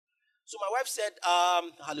 So my wife said,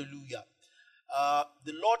 hallelujah.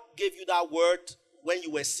 The Lord gave you that word when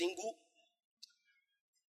you were single.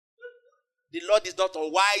 The Lord is not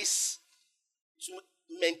unwise to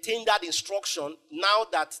maintain that instruction now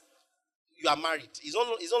that you are married. It's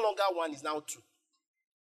no longer one, it's now two.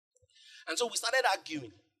 And so we started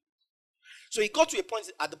arguing. So it got to a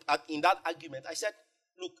point in that argument. I said,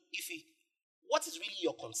 look, Ife, what is really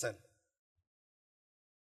your concern?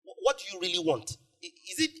 What do you really want?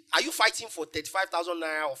 Are you fighting for 35,000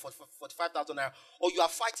 naira or for 45,000 naira? Or you are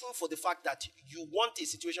fighting for the fact that you want a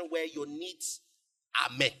situation where your needs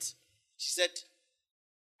are met? She said,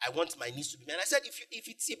 I want my needs to be met. And I said, if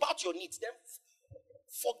it's about your needs, then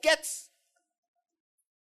forget.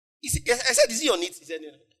 I said, is it your needs? He said, no,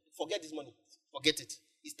 forget this money. Forget it.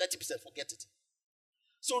 It's 30%, forget it.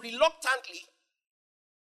 So reluctantly,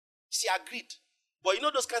 she agreed. But you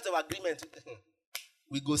know those kinds of agreements,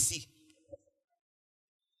 we go see.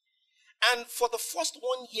 And for the first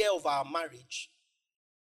 1 year of our marriage,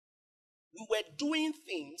 we were doing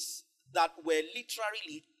things that were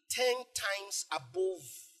literally 10 times above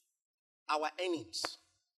our earnings.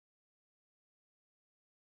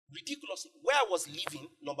 Ridiculously. Where I was living,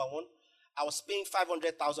 number one, I was paying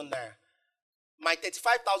 500,000 naira. My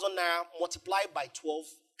 35,000 naira multiplied by 12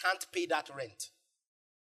 can't pay that rent.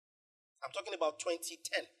 I'm talking about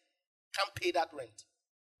 2010. Can't pay that rent.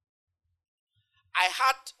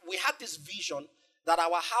 We had this vision that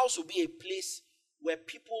our house will be a place where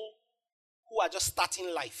people who are just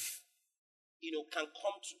starting life, can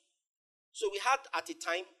come to. So we had at a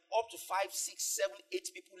time up to 5, 6, 7, 8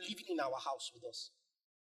 people living in our house with us.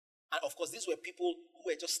 And of course, these were people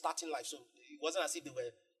who were just starting life. So it wasn't as if they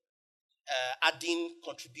were adding,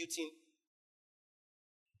 contributing.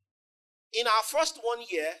 In our first 1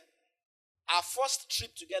 year, our first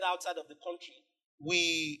trip together outside of the country,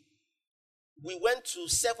 we went to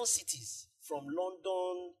 7 cities, from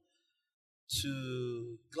London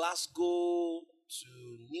to Glasgow to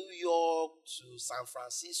New York to San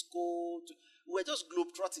Francisco. We were just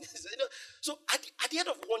globetrotting. So at the end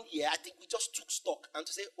of 1 year, I think we just took stock and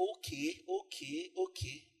to say, okay.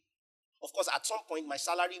 Of course, at some point, my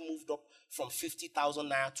salary moved up from 50,000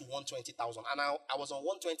 naira to 120,000. And I was on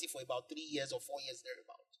 120 for about 3 years or 4 years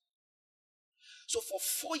thereabout. So for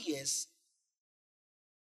 4 years,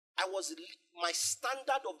 my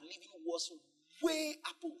standard of living was way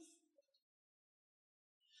above.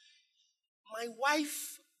 My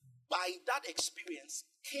wife, by that experience,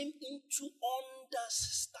 came into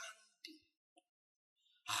understanding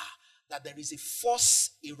that there is a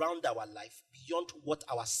force around our life beyond what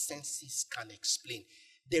our senses can explain.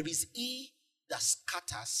 There is he that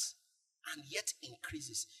scatters and yet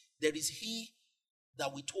increases. There is he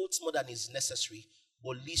that withholds more than is necessary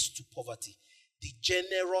but leads to poverty. The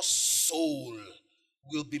generous soul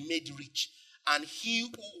will be made rich, and he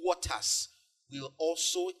who waters will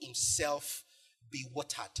also himself be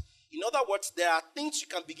watered. In other words, there are things you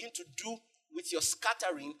can begin to do with your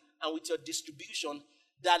scattering and with your distribution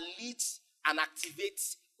that leads and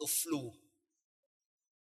activates a flow.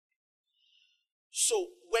 So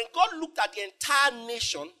when God looked at the entire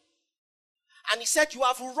nation and he said, you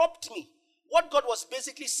have robbed me, what God was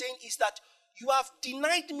basically saying is that you have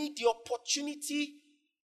denied me the opportunity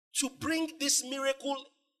to bring this miracle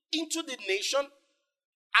into the nation,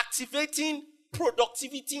 activating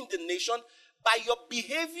productivity in the nation by your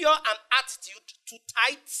behavior and attitude to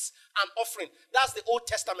tithes and offering. That's the Old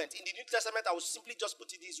Testament. In the New Testament, I will simply just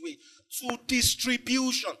put it this way: to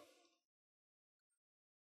distribution.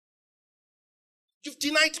 You've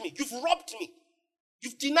denied me. You've robbed me.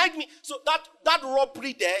 You've denied me. So that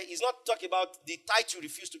robbery there is not talking about the tithe you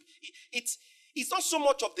refuse to. It's not so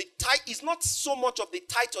much of the tithe. It's not so much of the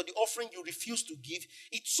tithe or the offering you refuse to give.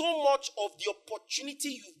 It's so much of the opportunity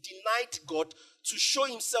you've denied God to show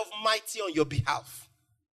himself mighty on your behalf.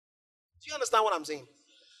 Do you understand what I'm saying?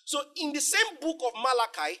 So in the same book of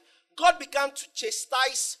Malachi, God began to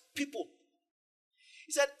chastise people.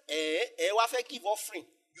 He said, give offering.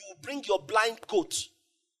 You will bring your blind goat.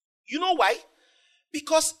 You know why?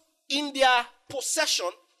 Because in their possession,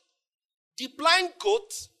 the blind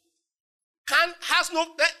goat has no,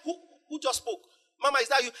 who just spoke? Mama, is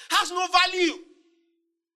that you? Has no value.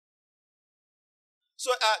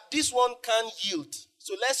 So this one can yield.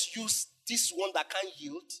 So let's use this one that can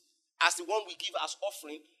yield as the one we give as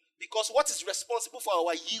offering, because what is responsible for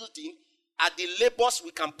our yielding are the labors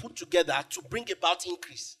we can put together to bring about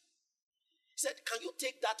increase. He said, can you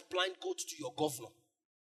take that blind goat to your governor?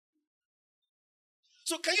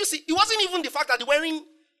 So can you see, it wasn't even the fact that they weren't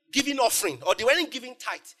giving offering or they weren't giving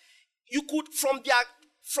tithe. You could, from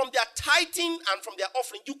their tithing and from their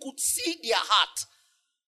offering, you could see their heart.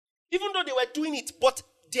 Even though they were doing it, but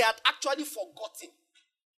they had actually forgotten.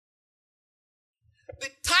 The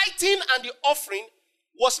tithing and the offering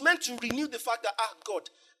was meant to renew the fact that, God,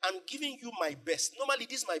 I'm giving you my best. Normally,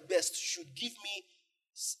 this my best should give me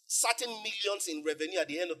certain millions in revenue at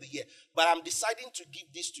the end of the year. But I'm deciding to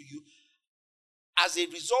give this to you as a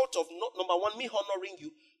result of, number one, me honoring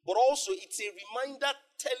you, but also it's a reminder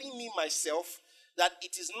telling me myself that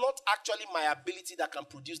it is not actually my ability that can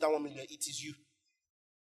produce that 1 million, it is you.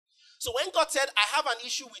 So when God said, I have an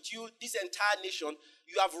issue with you, this entire nation,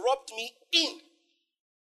 you have robbed me in.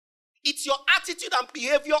 It's your attitude and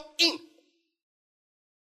behavior in.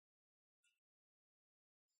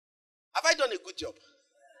 Have I done a good job?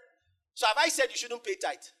 So have I said you shouldn't pay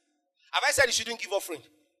tithe? Have I said you shouldn't give offering?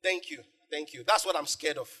 Thank you. Thank you. That's what I'm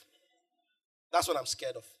scared of. That's what I'm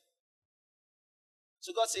scared of.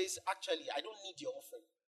 So God says, actually, I don't need your offering.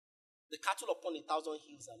 The cattle upon 1,000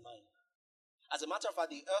 hills are mine. As a matter of fact,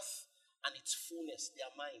 the earth and its fullness, they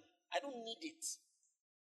are mine. I don't need it.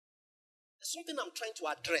 There's something I'm trying to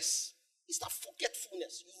address. It's that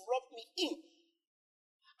forgetfulness. You robbed me in.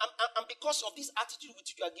 And because of this attitude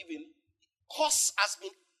which you are giving, cost has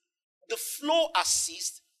been, the flow has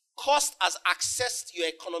ceased, cost has accessed your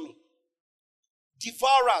economy.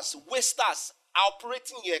 Devourers, wasters are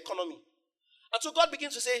operating your economy. And so God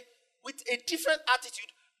begins to say, with a different attitude,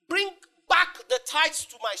 bring back the tithes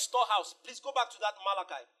to my storehouse. Please go back to that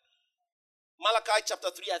Malachi. Malachi chapter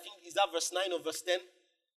 3, I think, is that verse 9 or verse 10?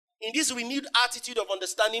 In this renewed attitude of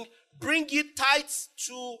understanding, bring ye tithes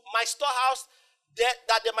to my storehouse,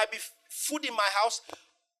 that there might be food in my house.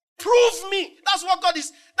 Prove me. That's what God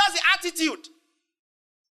is. That's the attitude.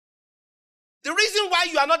 The reason why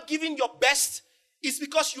you are not giving your best is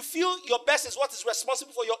because you feel your best is what is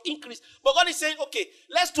responsible for your increase. But God is saying, okay,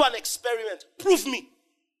 let's do an experiment. Prove me.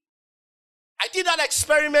 I did that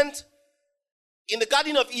experiment in the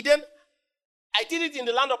Garden of Eden. I did it in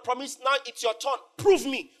the land of promise. Now it's your turn. Prove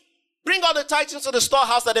me. Bring all the tithes into the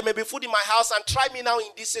storehouse that there may be food in my house, and try me now in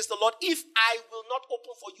this, says the Lord, if I will not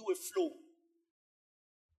open for you a flow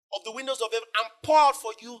of the windows of heaven and pour out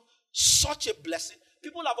for you such a blessing.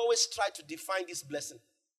 People have always tried to define this blessing.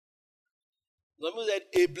 When we said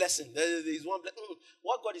a blessing, there is one blessing.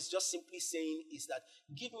 What God is just simply saying is that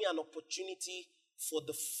give me an opportunity for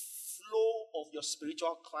the flow of your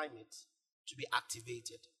spiritual climate to be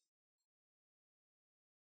activated.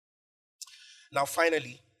 Now,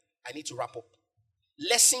 finally, I need to wrap up.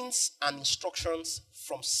 Lessons and instructions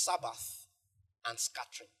from Sabbath and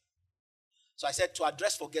scattering. So I said to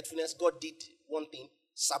address forgetfulness, God did one thing,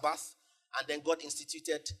 Sabbath, and then God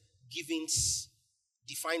instituted givings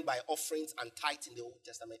defined by offerings and tithe in the Old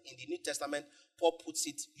Testament. In the New Testament, Paul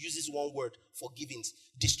uses one word for givings,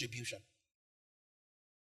 distribution.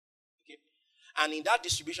 Okay? And in that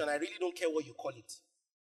distribution, I really don't care what you call it.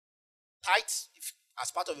 Tithe,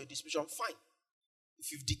 as part of your distribution, fine.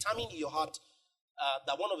 If you've determined in your heart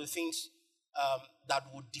that one of the things that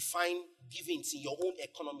would define givings in your own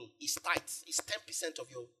economy is tithes, is 10% of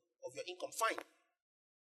your income, fine.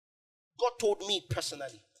 God told me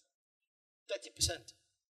personally, 30%.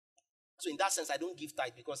 So in that sense, I don't give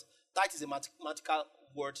tithe because tithe is a mathematical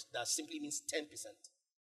word that simply means 10%.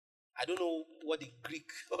 I don't know what the Greek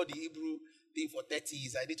or the Hebrew thing for 30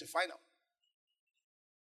 is. I need to find out.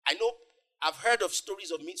 I know I've heard of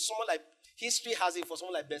stories of me. Someone like, history has it for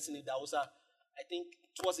someone like Benson Idahosa, I think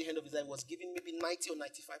towards the end of his life was giving maybe 90 or 95%.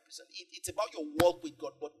 It's about your walk with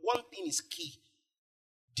God. But one thing is key: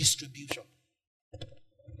 distribution.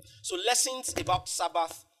 So lessons about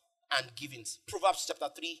Sabbath and givings. Proverbs chapter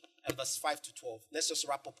 3 and verse 5 to 12. Let's just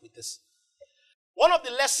wrap up with this. One of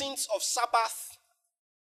the lessons of Sabbath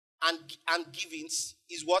and givings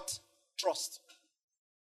is what? Trust.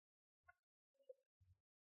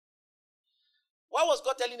 Why was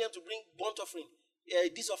God telling them to bring burnt offering,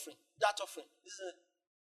 this offering, that offering? This is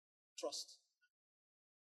trust.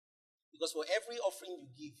 Because for every offering you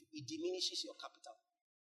give, it diminishes your capital.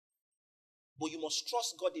 But you must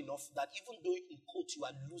trust God enough that even though in quote you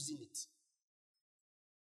are losing it,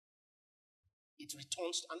 it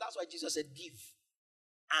returns. And that's why Jesus said, give,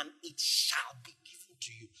 and it shall be given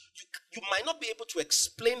to you. You might not be able to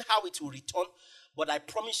explain how it will return, but I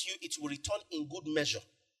promise you it will return in good measure.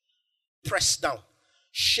 Pressed down,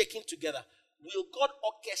 shaking together. Will God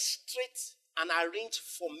orchestrate and arrange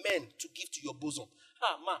for men to give to your bosom?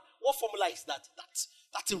 Man, what formula is that?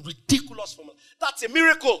 That's a ridiculous formula. That's a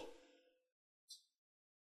miracle.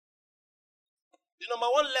 The number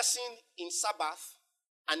one lesson in Sabbath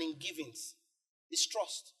and in givings is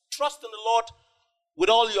trust. Trust in the Lord with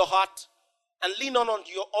all your heart and lean on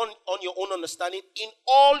your own understanding. In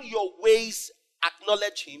all your ways,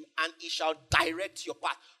 acknowledge him and he shall direct your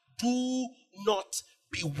path. Do not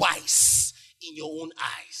be wise in your own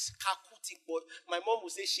eyes. My mom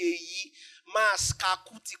would say, "She mas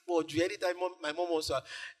kakuti." Anytime my mom also,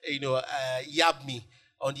 yab me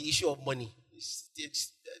on the issue of money.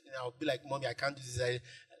 I'll be like, "Mommy, I can't do this."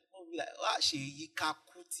 Mom will be like, "She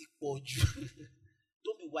kakuti poju."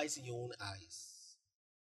 Don't be wise in your own eyes.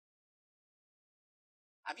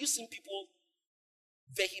 Have you seen people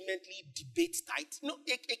vehemently debate tithe? No,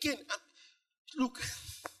 again, look.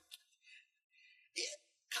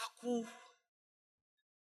 Kaku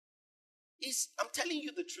is, I'm telling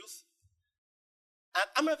you the truth. And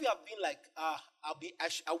how many of you have been like, I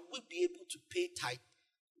will be able to pay tithe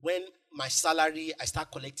when my salary, I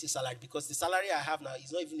start collecting salary, because the salary I have now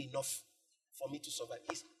is not even enough for me to survive.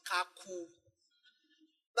 It's kaku.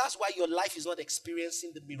 That's why your life is not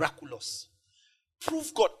experiencing the miraculous.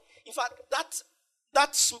 Prove God. In fact,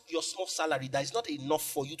 that's your small salary that is not enough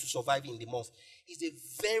for you to survive in the month. Is a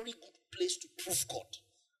very good place to prove God.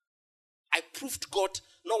 I proved God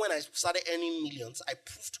not when I started earning millions. I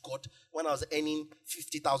proved God when I was earning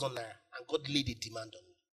 50,000 naira, and God laid a demand on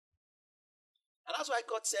me. And that's why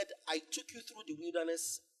God said, "I took you through the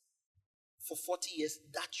wilderness for 40 years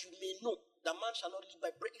that you may know that man shall not live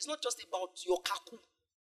by bread." It's not just about your kaku.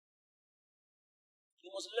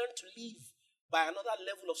 You must learn to live by another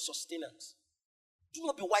level of sustenance. Do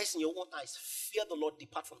not be wise in your own eyes. Fear the Lord,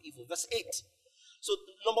 depart from evil. Verse 8. So,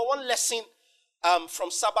 number one lesson from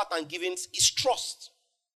Sabbath and givings is trust.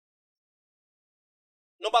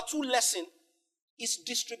 Number two lesson is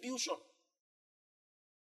distribution.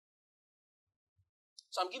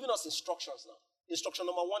 So, I'm giving us instructions now. Instruction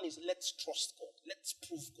number one is, let's trust God. Let's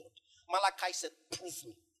prove God. Malachi said, "Prove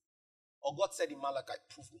me." Or God said in Malachi,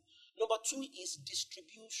 "Prove me." Number two is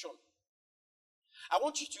distribution. I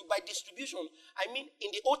want you to, by distribution, I mean,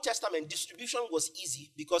 in the Old Testament, distribution was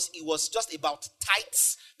easy because it was just about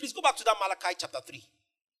tithes. Please go back to that Malachi chapter 3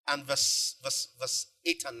 and verse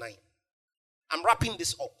 8 and 9. I'm wrapping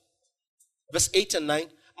this up. Verse 8 and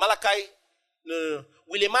 9. Malachi, no.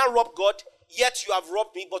 Will a man rob God? Yet you have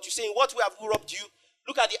robbed me. But you say, in what way have we robbed you?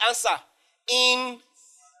 Look at the answer. In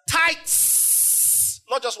tithes.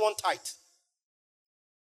 Not just one tithe.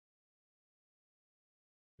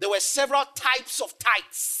 There were several types of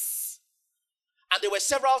tithes. And there were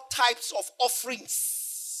several types of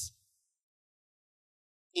offerings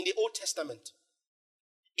in the Old Testament.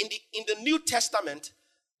 In the New Testament,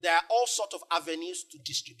 there are all sorts of avenues to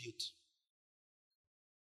distribute.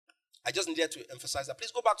 I just needed to emphasize that.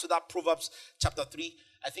 Please go back to that Proverbs chapter 3.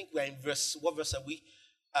 I think we're in what verse are we?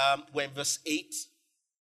 We're in verse 8.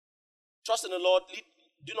 Trust in the Lord.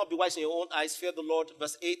 Do not be wise in your own eyes. Fear the Lord.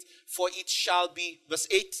 Verse 8. For it shall be. Verse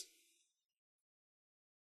 8.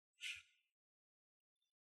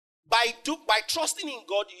 By trusting in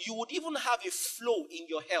God, you would even have a flow in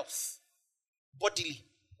your health. Bodily.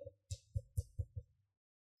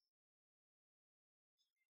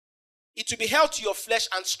 It will be health to your flesh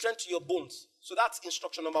and strength to your bones. So that's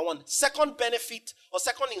instruction number one. Second benefit or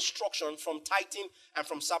second instruction from tithing and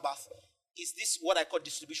from Sabbath is this, what I call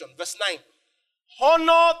distribution. Verse 9.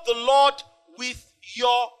 Honor the Lord with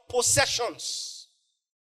your possessions.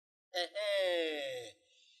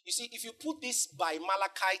 You see, if you put this by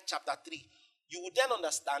Malachi chapter 3, you will then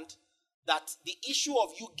understand that the issue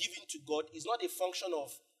of you giving to God is not a function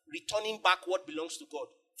of returning back what belongs to God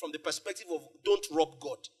from the perspective of don't rob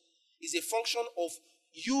God. It's a function of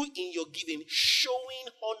you in your giving showing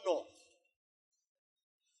honor.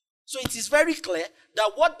 So it is very clear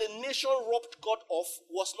that what the nation robbed God of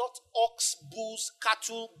was not ox, bulls,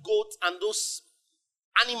 cattle, goats, and those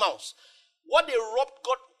animals. What they robbed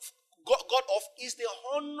God of is the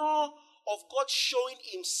honor of God showing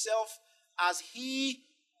himself as he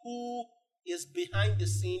who is behind the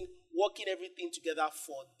scene, working everything together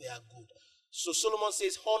for their good. So Solomon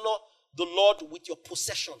says, honor the Lord with your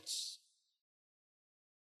possessions.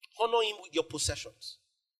 Honor him with your possessions.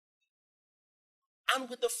 And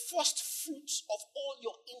with the first fruits of all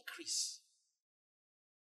your increase.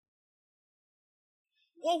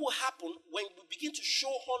 What will happen when we begin to show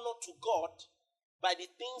honor to God by the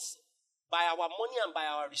things, by our money and by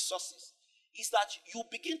our resources is that you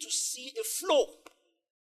begin to see a flow.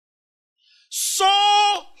 So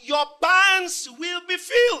your barns will be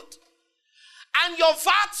filled and your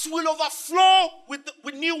vats will overflow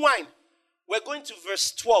with new wine. We're going to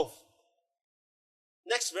verse 12.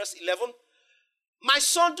 Next verse 11. My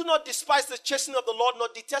son, do not despise the chastening of the Lord, nor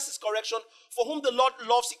detest his correction. For whom the Lord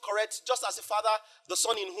loves, he corrects, just as a father, the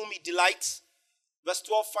son in whom he delights. Verse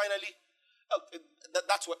 12, finally.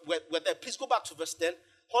 That's what we're there. Please go back to verse 10.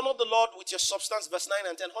 Honor the Lord with your substance. Verse 9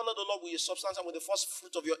 and 10. Honor the Lord with your substance and with the first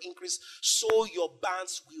fruit of your increase. So your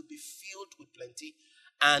barns will be filled with plenty,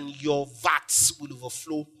 and your vats will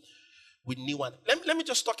overflow with new wine. Let me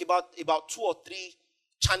just talk about 2 or 3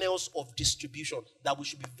 channels of distribution that we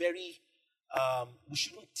should be we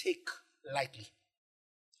shouldn't take lightly.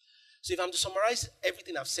 So if I'm to summarize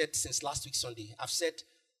everything I've said since last week Sunday, I've said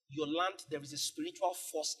your land, there is a spiritual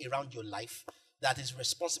force around your life that is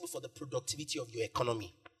responsible for the productivity of your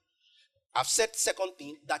economy. I've said, second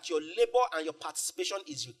thing, that your labor and your participation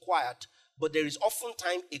is required, but there is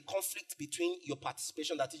oftentimes a conflict between your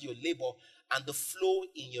participation, that is your labor, and the flow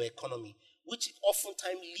in your economy, which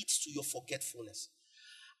oftentimes leads to your forgetfulness.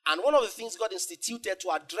 And one of the things God instituted to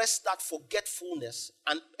address that forgetfulness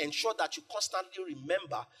and ensure that you constantly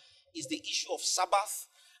remember is the issue of Sabbath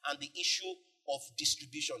and the issue of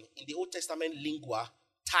distribution. In the Old Testament lingua,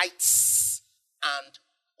 tithes and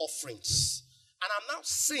offerings. And I'm now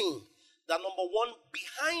saying that number one,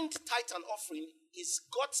 behind tithe and offering is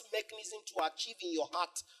God's mechanism to achieve in your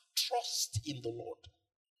heart trust in the Lord.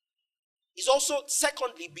 It's also,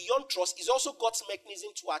 secondly, beyond trust, is also God's mechanism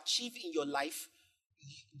to achieve in your life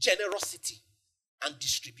generosity and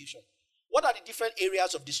distribution. What are the different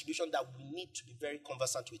areas of distribution that we need to be very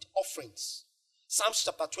conversant with? Offerings. Psalms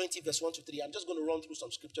chapter 20 verse 1 to 3. I'm just going to run through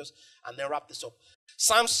some scriptures and then wrap this up.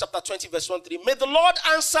 Psalms chapter 20 verse 1 to 3. May the Lord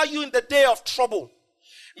answer you in the day of trouble.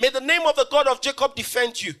 May the name of the God of Jacob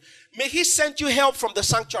defend you. May he send you help from the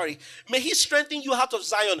sanctuary. May he strengthen you out of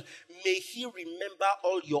Zion. May he remember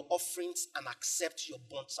all your offerings and accept your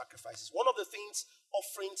burnt sacrifices. One of the things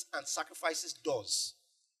offerings and sacrifices does,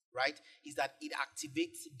 right, is that it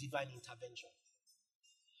activates divine intervention.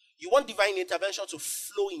 You want divine intervention to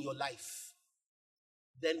flow in your life,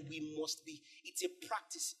 then it's a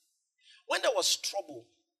practice. When there was trouble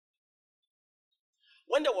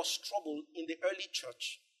in the early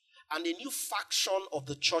church, and a new faction of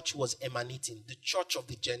the church was emanating, the church of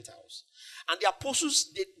the Gentiles. And the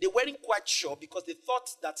apostles, they weren't quite sure because they thought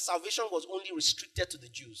that salvation was only restricted to the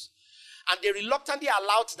Jews. And they reluctantly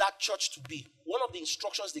allowed that church to be. One of the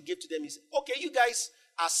instructions they gave to them is, okay, you guys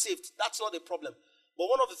are saved. That's not a problem. But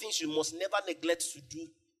one of the things you must never neglect to do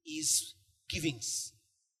is givings.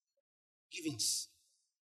 Givings.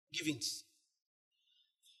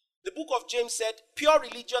 The book of James said, pure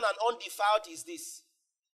religion and undefiled is this,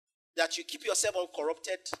 that you keep yourself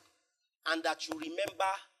uncorrupted and that you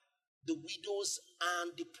remember the widows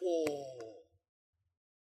and the poor.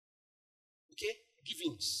 Okay?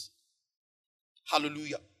 Givings.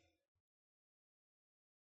 Hallelujah.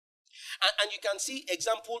 And you can see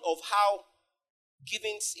example of how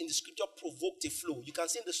givings in the scripture provoked a flow. You can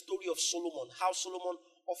see in the story of Solomon, how Solomon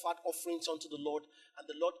offered offerings unto the Lord, and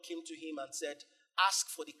the Lord came to him and said, ask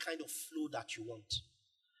for the kind of flow that you want.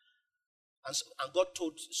 And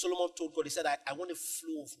Solomon told God, he said, I want a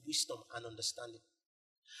flow of wisdom and understanding.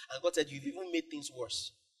 And God said, you've even made things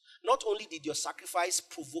worse. Not only did your sacrifice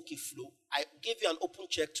provoke a flow, I gave you an open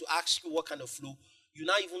check to ask you what kind of flow. You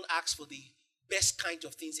now even ask for the best kind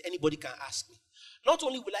of things anybody can ask me. Not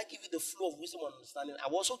only will I give you the flow of wisdom and understanding, I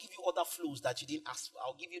will also give you other flows that you didn't ask for.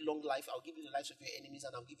 I'll give you long life, I'll give you the lives of your enemies,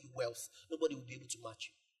 and I'll give you wealth. Nobody will be able to match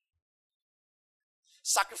you.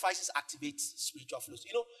 Sacrifices activate spiritual flows.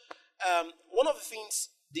 You know, one of the things,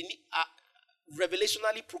 the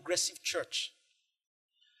revelationally progressive church,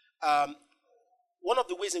 one of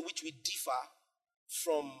the ways in which we differ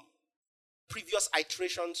from previous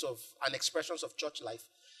iterations of and expressions of church life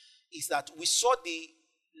is that we saw the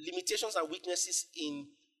limitations and weaknesses in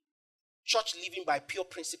church living by pure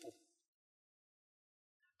principle.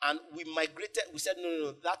 And we said,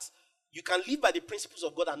 no, that's, you can live by the principles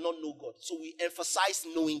of God and not know God. So we emphasize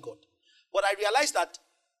knowing God. But I realized that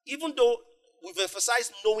even though we've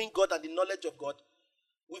emphasized knowing God and the knowledge of God,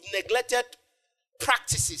 we've neglected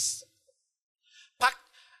practices.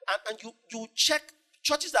 And you check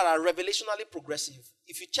churches that are revelationally progressive.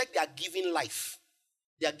 If you check their giving life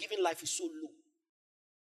is so low.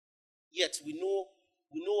 Yet we know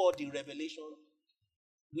all the revelation.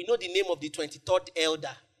 We know the name of the 23rd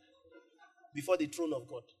elder before the throne of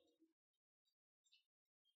God.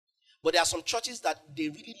 But there are some churches that they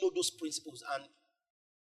really know those principles, and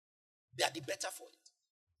they are the better for it.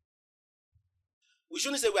 We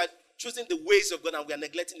shouldn't say we are choosing the ways of God and we are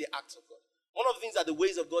neglecting the acts of God. One of the things that the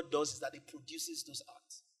ways of God does is that it produces those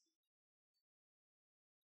acts.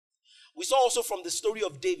 We saw also from the story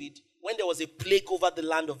of David, when there was a plague over the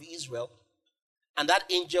land of Israel, and that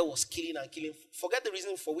angel was killing and killing. Forget the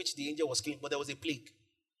reason for which the angel was killing, but there was a plague.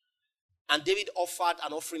 And David offered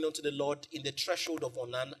an offering unto the Lord in the threshold of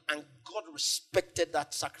Ornan, and God respected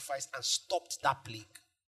that sacrifice and stopped that plague.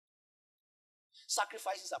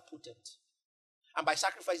 Sacrifices are potent. And by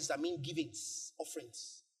sacrifices, I mean givings,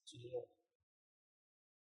 offerings to the Lord.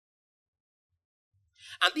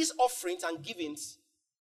 And these offerings and givings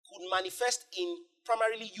could manifest in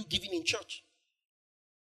primarily you giving in church.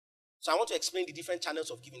 So I want to explain the different channels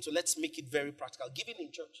of giving. So let's make it very practical. Giving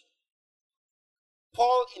in church.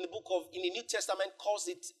 Paul in the New Testament called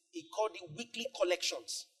it weekly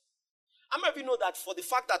collections. How many of you know that for the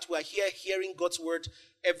fact that we are here hearing God's word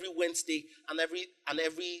every Wednesday and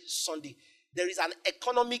every Sunday, there is an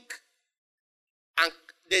economic and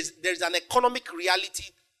there's an economic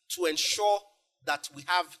reality to ensure that we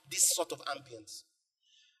have this sort of ambience.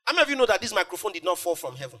 How many of you know that this microphone did not fall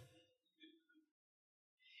from heaven?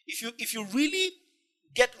 If you really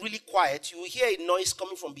get really quiet, you will hear a noise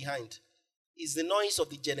coming from behind. It's the noise of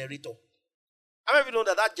the generator. How many of you know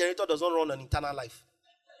that generator does not run on internal life?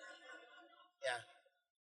 Yeah.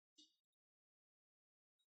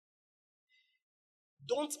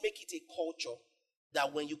 Don't make it a culture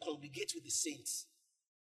that when you congregate with the saints,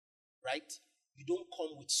 right, you don't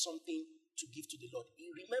come with something to give to the Lord.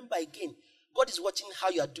 Remember again, God is watching how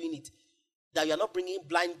you are doing it, that you are not bringing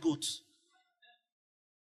blind goats.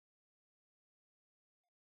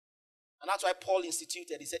 And that's why Paul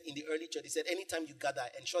instituted, he said in the early church, he said, anytime you gather,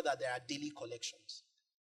 ensure that there are daily collections.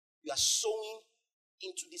 You are sowing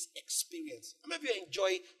into this experience. How many of you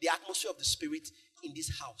enjoy the atmosphere of the Spirit in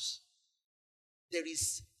this house? There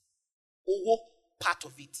is a part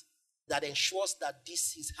of it that ensures that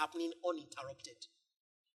this is happening uninterrupted.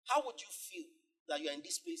 How would you feel that you are in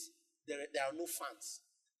this place, there are no fans?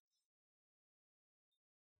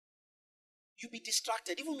 You'll be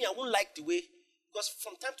distracted. Even me, I won't like the way, because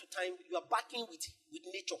from time to time, you are battling with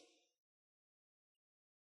nature.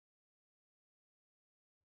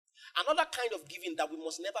 Another kind of giving that we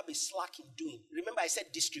must never be slack in doing. Remember, I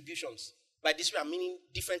said distributions. By this way, I'm meaning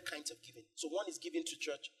different kinds of giving. So one is giving to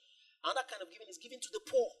church. Another kind of giving is giving to the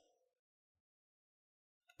poor.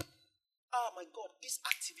 Oh my God, this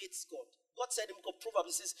activates God. God said in the book of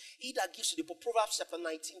Proverbs, it says, he that gives to the poor, Proverbs chapter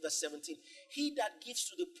 19, verse 17. He that gives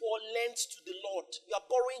to the poor lends to the Lord. You are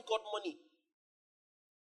borrowing God money.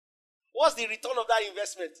 What's the return of that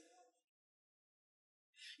investment?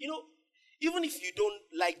 You know, even if you don't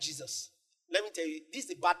like Jesus, let me tell you, this is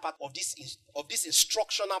the bad part of this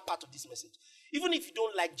instructional part of this message. Even if you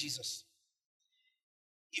don't like Jesus,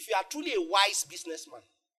 if you are truly a wise businessman,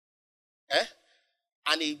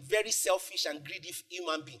 and a very selfish and greedy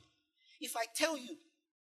human being, if I tell you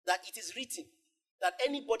that it is written that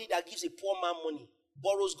anybody that gives a poor man money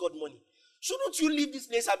borrows God money, shouldn't you leave this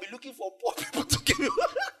place and be looking for poor people to give you?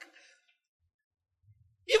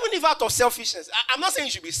 Even if out of selfishness. I'm not saying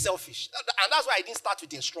you should be selfish. And that's why I didn't start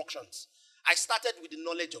with the instructions. I started with the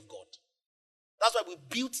knowledge of God. That's why we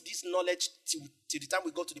built this knowledge till the time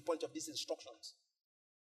we got to the point of these instructions.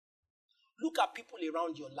 Look at people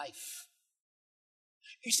around your life.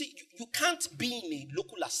 You see, you can't be in a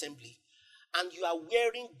local assembly and you are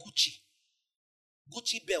wearing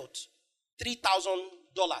Gucci belt,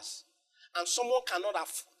 $3,000, and someone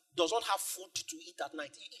does not have food to eat at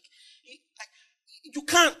night. You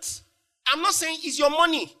can't. I'm not saying it's your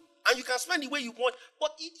money and you can spend the way you want,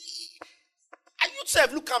 but are you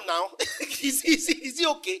self? Look up now. Is he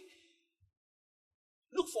okay?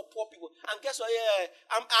 Look for poor people. And guess what?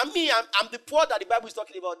 Yeah, I'm the poor that the Bible is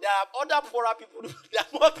talking about. There are other poorer people. There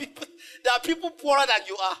are more people. There are people poorer than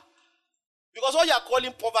you are. Because what you are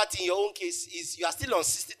calling poverty in your own case is you are still on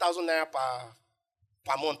 60,000 naira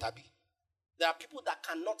per month, Abi. There are people that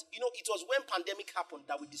cannot. You know, it was when pandemic happened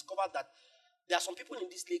that we discovered that there are some people in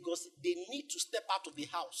this Lagos, they need to step out of the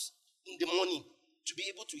house in the morning to be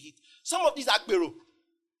able to eat. Some of these Agbero,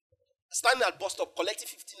 standing at bus stop, collecting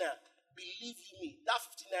 15 naira. Believe you me, that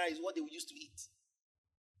 15 naira is what they used to eat.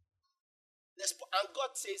 And God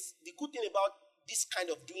says, the good thing about this kind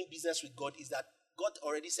of doing business with God is that God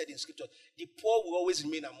already said in scripture, the poor will always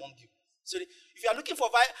remain among you. So if you are looking for,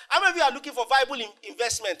 how many of you are looking for viable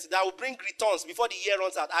investment that will bring returns before the year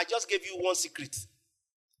runs out? I just gave you one secret.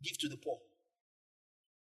 Give to the poor.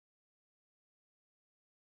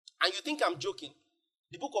 And you think I'm joking?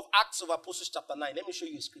 The book of Acts of Apostles chapter 9, let me show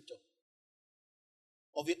you a scripture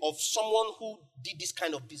of someone who did this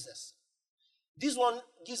kind of business. This one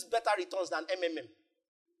gives better returns than MMM.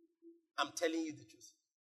 I'm telling you the truth.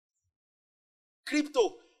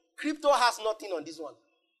 Crypto has nothing on this one.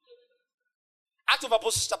 Acts of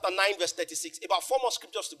Apostles chapter 9 verse 36. About 4 more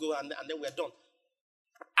scriptures to go and then we're done.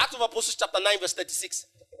 Acts of Apostles chapter 9 verse 36.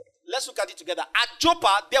 Let's look at it together. At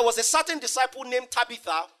Joppa, there was a certain disciple named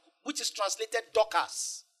Tabitha, which is translated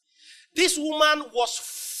Dorcas. This woman was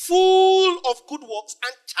full of good works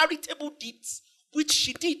and charitable deeds, which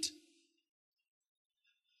she did.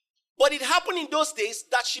 But it happened in those days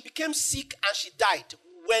that she became sick and she died.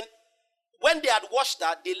 When they had washed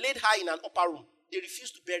her, they laid her in an upper room. They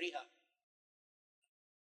refused to bury her.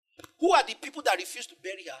 Who are the people that refused to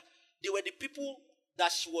bury her? They were the people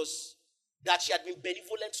that she had been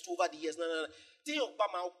benevolent to over the years. No.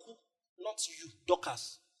 Not you,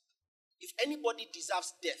 Dorcas. If anybody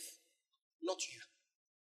deserves death, not you.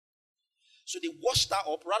 So they washed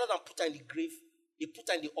her up. Rather than put her in the grave, they put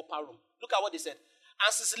her in the upper room. Look at what they said.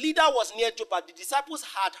 As his leader was near Joppa, the disciples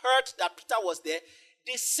had heard that Peter was there.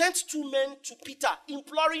 They sent 2 men to Peter,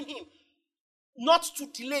 imploring him not to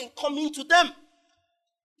delay in coming to them.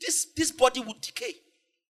 This body would decay.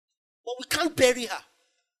 But we can't bury her.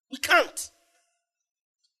 We can't.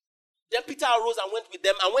 Then Peter arose and went with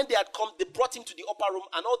them. And when they had come, they brought him to the upper room.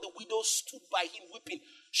 And all the widows stood by him weeping,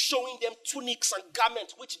 showing them tunics and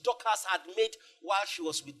garments which Dorcas had made while she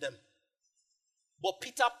was with them. But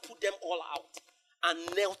Peter put them all out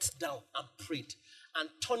and knelt down and prayed. And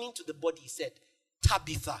turning to the body, he said,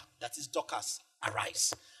 Tabitha, that is Dorcas,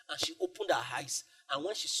 arise. And she opened her eyes. And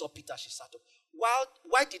when she saw Peter, she sat up.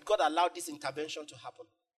 Why did God allow this intervention to happen?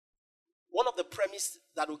 One of the premises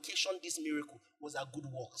that occasioned this miracle was her good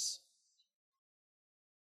works.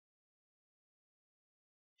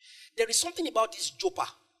 There is something about this Joppa,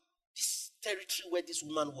 this territory where this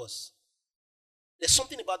woman was. There's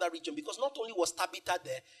something about that region, because not only was Tabitha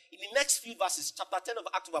there, in the next few verses, chapter 10 of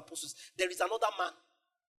Acts of Apostles, there is another man,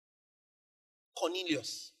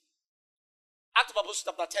 Cornelius. Acts of Apostles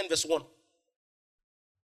chapter 10 verse 1.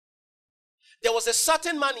 There was a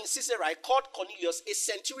certain man in Caesarea called Cornelius, a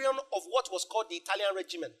centurion of what was called the Italian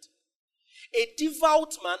regiment. A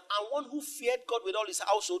devout man and one who feared God with all his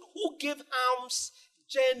household, who gave alms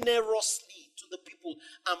generously to the people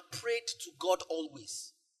and prayed to God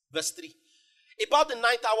always. Verse 3. About the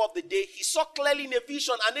 9th hour of the day, he saw clearly in a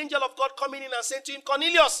vision an angel of God coming in and saying to him,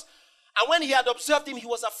 Cornelius. And when he had observed him, he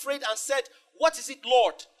was afraid and said, what is it,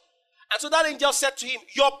 Lord? And so that angel said to him,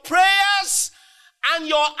 your prayers and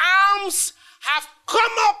your alms have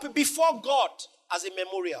come up before God as a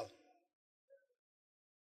memorial.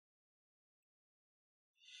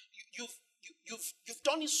 You've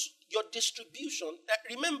done your distribution.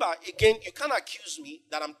 Remember, again, you can't accuse me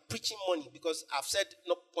that I'm preaching money, because I've said,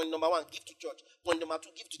 no, point number 1, give to church. Point number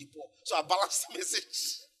 2, give to the poor. So I balance the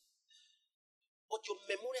message. But your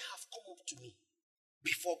memorial have come up to me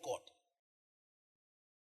before God.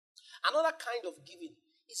 Another kind of giving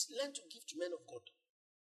is learn to give to men of God.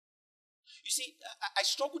 You see, I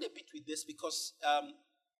struggled a bit with this because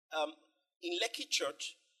in Lekki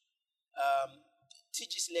Church,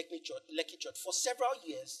 TGC Lekki Church, for several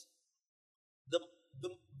years,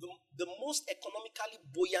 the most economically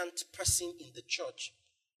buoyant person in the church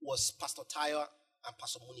was Pastor Tayo and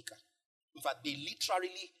Pastor Monica. In fact, they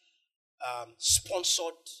literally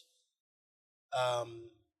sponsored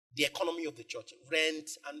the economy of the church.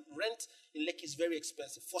 Rent in Lekki is very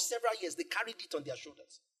expensive. For several years, they carried it on their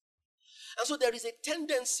shoulders. And so there is a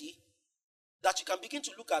tendency that you can begin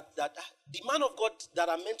to look at that the man of God that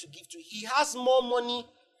I'm meant to give to, he has more money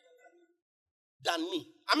than me.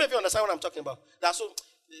 How many of you understand what I'm talking about? So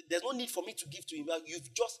there's no need for me to give to him. You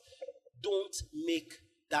just don't make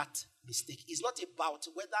that mistake. It's not about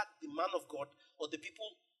whether the man of God or the people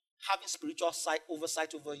having spiritual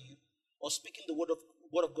oversight over you or speaking the word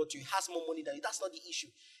of God to you has more money than you. That's not the issue.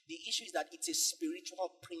 The issue is that it's a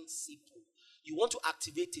spiritual principle. You want to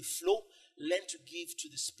activate a flow, learn to give to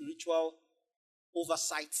the spiritual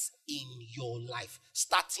oversights in your life,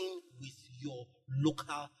 starting with your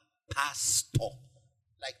local pastor.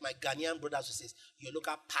 Like my Ghanaian brothers who says, your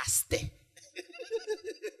local pastor.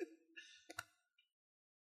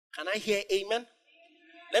 Can I hear amen?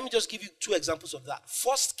 Let me just give you 2 examples of that.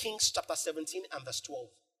 1 Kings chapter 17 and verse 12.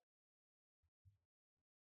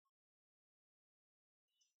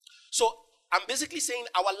 So I'm basically saying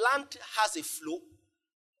our land has a flow,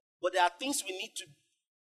 but there are things we need to,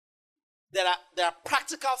 there are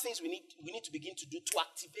practical things we need to begin to do to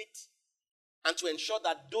activate and to ensure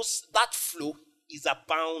that that flow is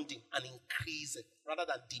abounding and increasing rather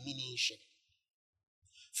than diminishing.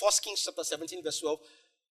 1 Kings chapter 17 verse 12.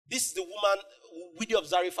 This is the woman, widow of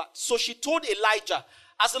Zarephath. So she told Elijah,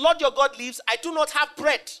 as the Lord your God lives, I do not have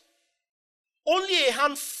bread. Only a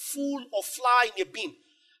handful of flour in a bin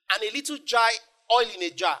and a little oil in a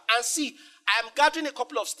jar. And see, I am gathering a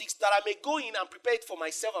couple of sticks that I may go in and prepare it for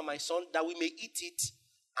myself and my son, that we may eat it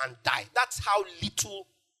and die. That's how little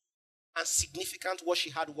and significant what she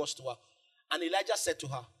had was to her. And Elijah said to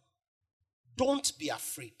her, don't be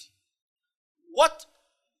afraid.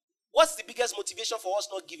 What's the biggest motivation for us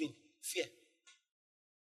not giving? Fear.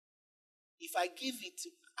 If I give it,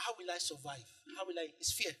 how will I survive?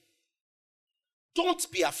 It's fear.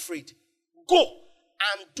 Don't be afraid. Go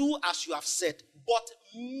and do as you have said, but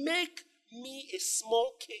make me a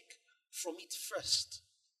small cake from it first.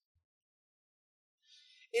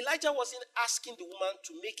 Elijah wasn't asking the woman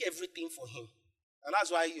to make everything for him. And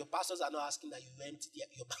that's why your pastors are not asking that you empty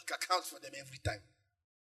your bank account for them every time.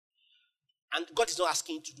 And God is not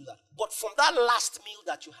asking you to do that. But from that last meal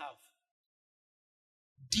that you have,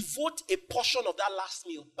 devote a portion of that last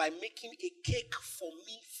meal by making a cake for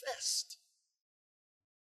me first.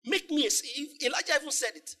 Elijah even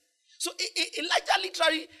said it. So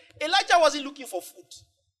Elijah wasn't looking for food.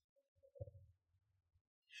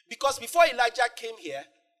 Because before Elijah came here,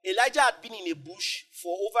 Elijah had been in a bush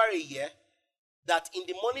for over a year, that in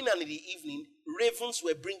the morning and in the evening, ravens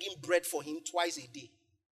were bringing bread for him twice a day.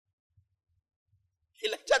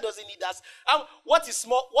 Elijah doesn't need us. What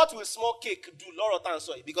will small cake do? Lord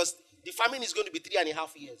answer, because the famine is going to be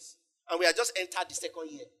 3.5 years. And we have just entered the second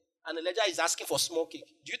year. And Elijah is asking for small cake.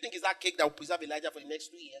 Do you think it's that cake that will preserve Elijah for the next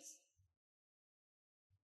 2 years?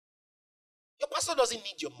 Your pastor doesn't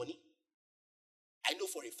need your money. I know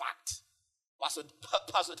for a fact. Pastor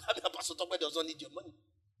Tokwe doesn't need your money.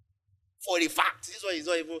 For a fact. This one is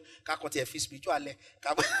not even can't spiritual.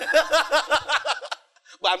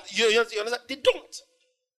 But you understand? They don't.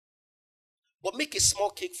 But make a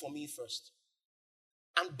small cake for me first.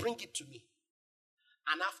 And bring it to me.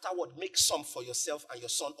 And afterward, make some for yourself and your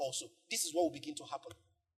son also. This is what will begin to happen.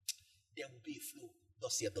 There will be a flow.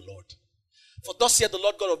 Thus saith the Lord. For thus saith the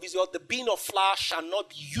Lord God of Israel, the bin of flour shall not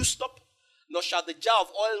be used up, nor shall the jar of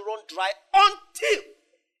oil run dry until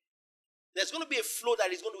there's going to be a flow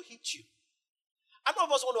that is going to hit you. How many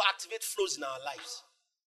of us want to activate flows in our lives?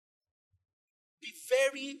 Be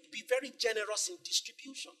very generous in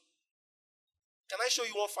distribution. Can I show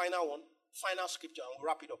you one? Final scripture, and we'll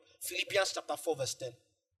wrap it up. Philippians chapter 4, verse 10.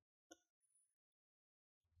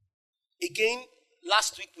 Again,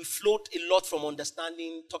 last week we flowed a lot from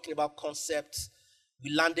understanding, talking about concepts.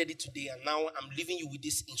 We landed it today, and now I'm leaving you with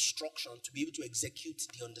this instruction to be able to execute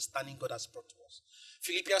the understanding God has brought to us.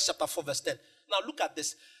 Philippians chapter 4, verse 10. Now look at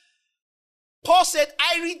this. Paul said,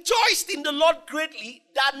 I rejoiced in the Lord greatly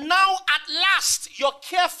that now at last your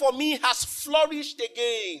care for me has flourished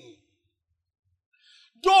again.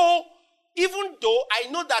 Even though I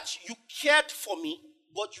know that you cared for me,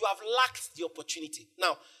 but you have lacked the opportunity.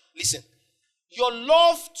 Now, listen. Your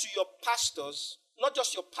love to your pastors, not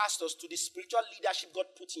just your pastors, to the spiritual leadership God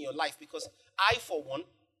put in your life, because I, for one,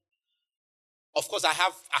 of course, I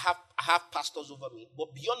have pastors over me,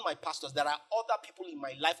 but beyond my pastors, there are other people in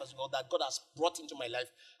my life as well that God has brought into my life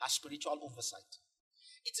as spiritual oversight.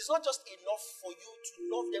 It is not just enough for you to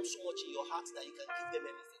love them so much in your heart that you can give them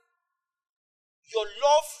anything. Your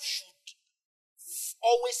love should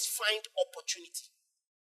always find opportunity.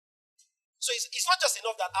 So it's not just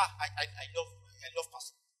enough that I love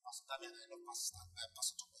Pastor Damian, I love Pastor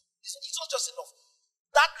Tokwe. It's not just enough.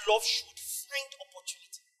 That love should find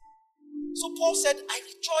opportunity. So Paul said, I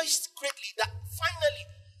rejoiced greatly that finally,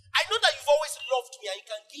 I know that you've always loved me and you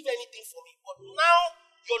can give anything for me, but now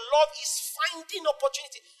your love is finding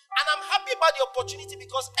opportunity. And I'm happy about the opportunity,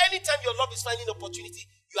 because anytime your love is finding opportunity,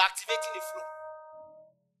 you're activating the flow.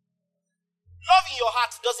 Love in your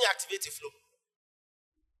heart doesn't activate a flow.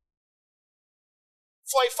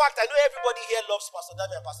 For a fact, I know everybody here loves Pastor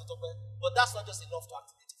Dami and Pastor Tokwe, but that's not just enough to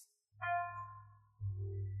activate it.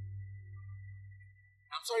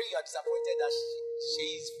 I'm sorry you are disappointed that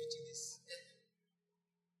she is preaching this.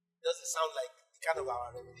 Doesn't sound like the kind of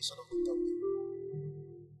our revelation of the topic.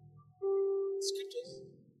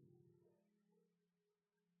 Scriptures.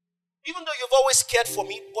 Even though you've always cared for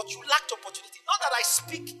me, but you lacked opportunity. Not that I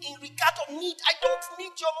speak in regard of need. I don't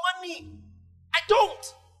need your money. I don't.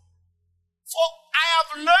 For I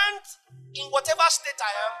have learned in whatever state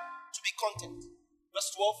I am to be content. Verse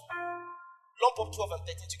 12. Lump up 12 and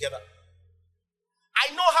 13 together. I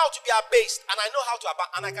know how to be abased, and I know how to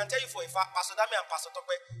abound. And I can tell you for a fact, Pastor Dami and Pastor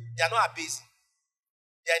Tokwe, they are not abased.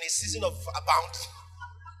 They are in a season of abound.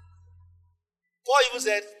 Paul even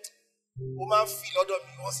said, woman feel other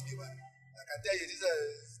me once in a while. I can tell you,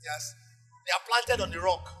 they They are planted on the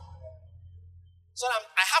rock. So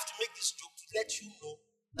I have to make this joke to let you know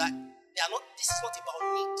that this is not about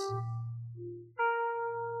need.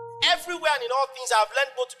 Everywhere and in all things I have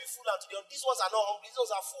learned both to be full and to be hungry. These ones are not hungry, these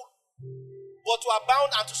ones are full. But to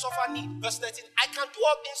abound and to suffer need. Verse 13, I can do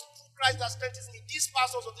all things through Christ that strengthens me. These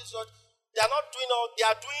pastors of this church, they are not doing all, they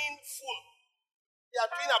are doing full. They are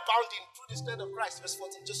doing abounding through the strength of Christ. Verse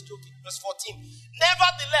 14, just joking. Verse 14,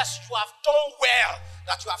 nevertheless, you have done well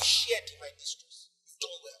that you have shared in my distress. You've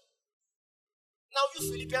done well. Now you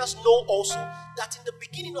Philippians know also that in the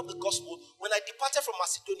beginning of the gospel, when I departed from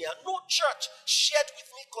Macedonia, no church shared with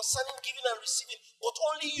me concerning giving and receiving, but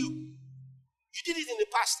only you. You did it in the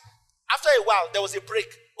past. After a while, there was a break,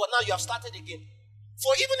 but now you have started again.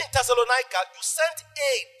 For even in Thessalonica, you sent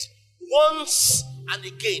aid once and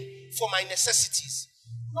again for my necessities.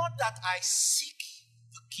 Not that I seek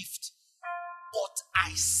the gift, but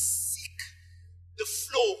I seek the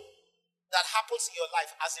flow that happens in your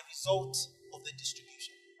life as a result of the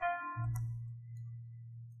distribution.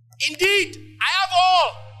 Indeed, I have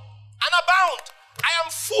all and abound. I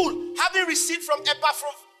am full, having received from Epaphroditus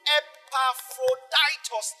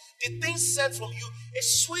the things sent from you, a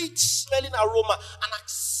sweet smelling aroma, an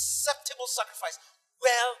acceptable sacrifice,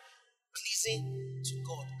 well pleasing to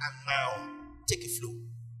God. And now, take a flow.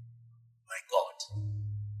 My God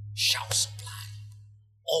shall supply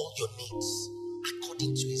all your needs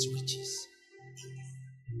according to his riches in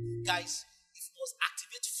glory. Guys, if we must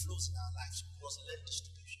activate flows in our lives, we must learn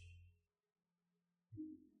distribution.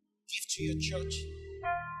 Give to your church,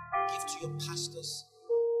 give to your pastors,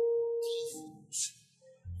 give to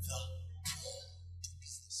the poor, do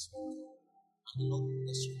business with God. And the Lord will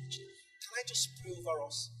bless you richly. Can I just pray over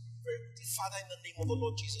us very quickly? Father, in the name of the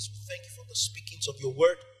Lord Jesus, we thank you for the speakings of your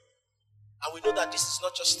word. And we know that this is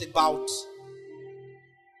not just about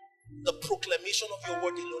the proclamation of your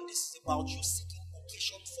word alone. This is about you seeking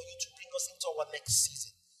occasion for you to bring us into our next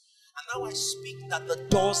season. And now I speak that the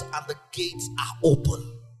doors and the gates are open.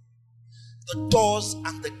 The doors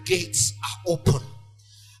and the gates are open.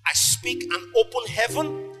 I speak an open heaven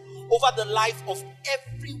over the life of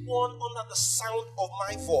everyone under the sound of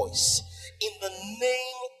my voice. In the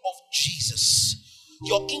name of Jesus,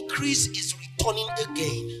 your increase is returning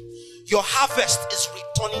again. Your harvest is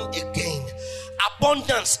returning again.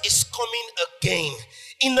 Abundance is coming again.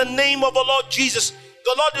 In the name of the Lord Jesus,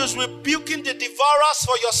 the Lord is rebuking the devourers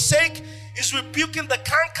for your sake. Is rebuking the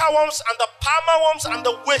cankerworms and the palmerworms and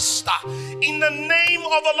the waster. In the name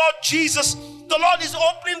of the Lord Jesus, the Lord is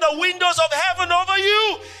opening the windows of heaven over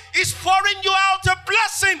you. He's pouring you out a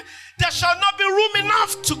blessing. There shall not be room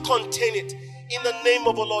enough to contain it. In the name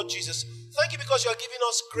of the Lord Jesus. Thank you because you are giving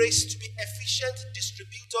us grace to be efficient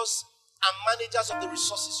distributors and managers of the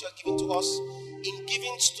resources you are giving to us, in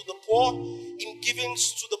givings to the poor, in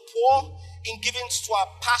givings to the poor, in givings to our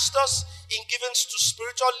pastors, in givings to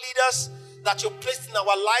spiritual leaders that you've placed in our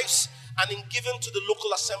lives, and in giving to the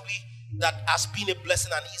local assembly that has been a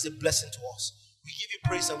blessing and is a blessing to us. We give you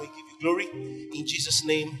praise and we give you glory. In Jesus'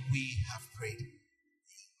 name we have prayed.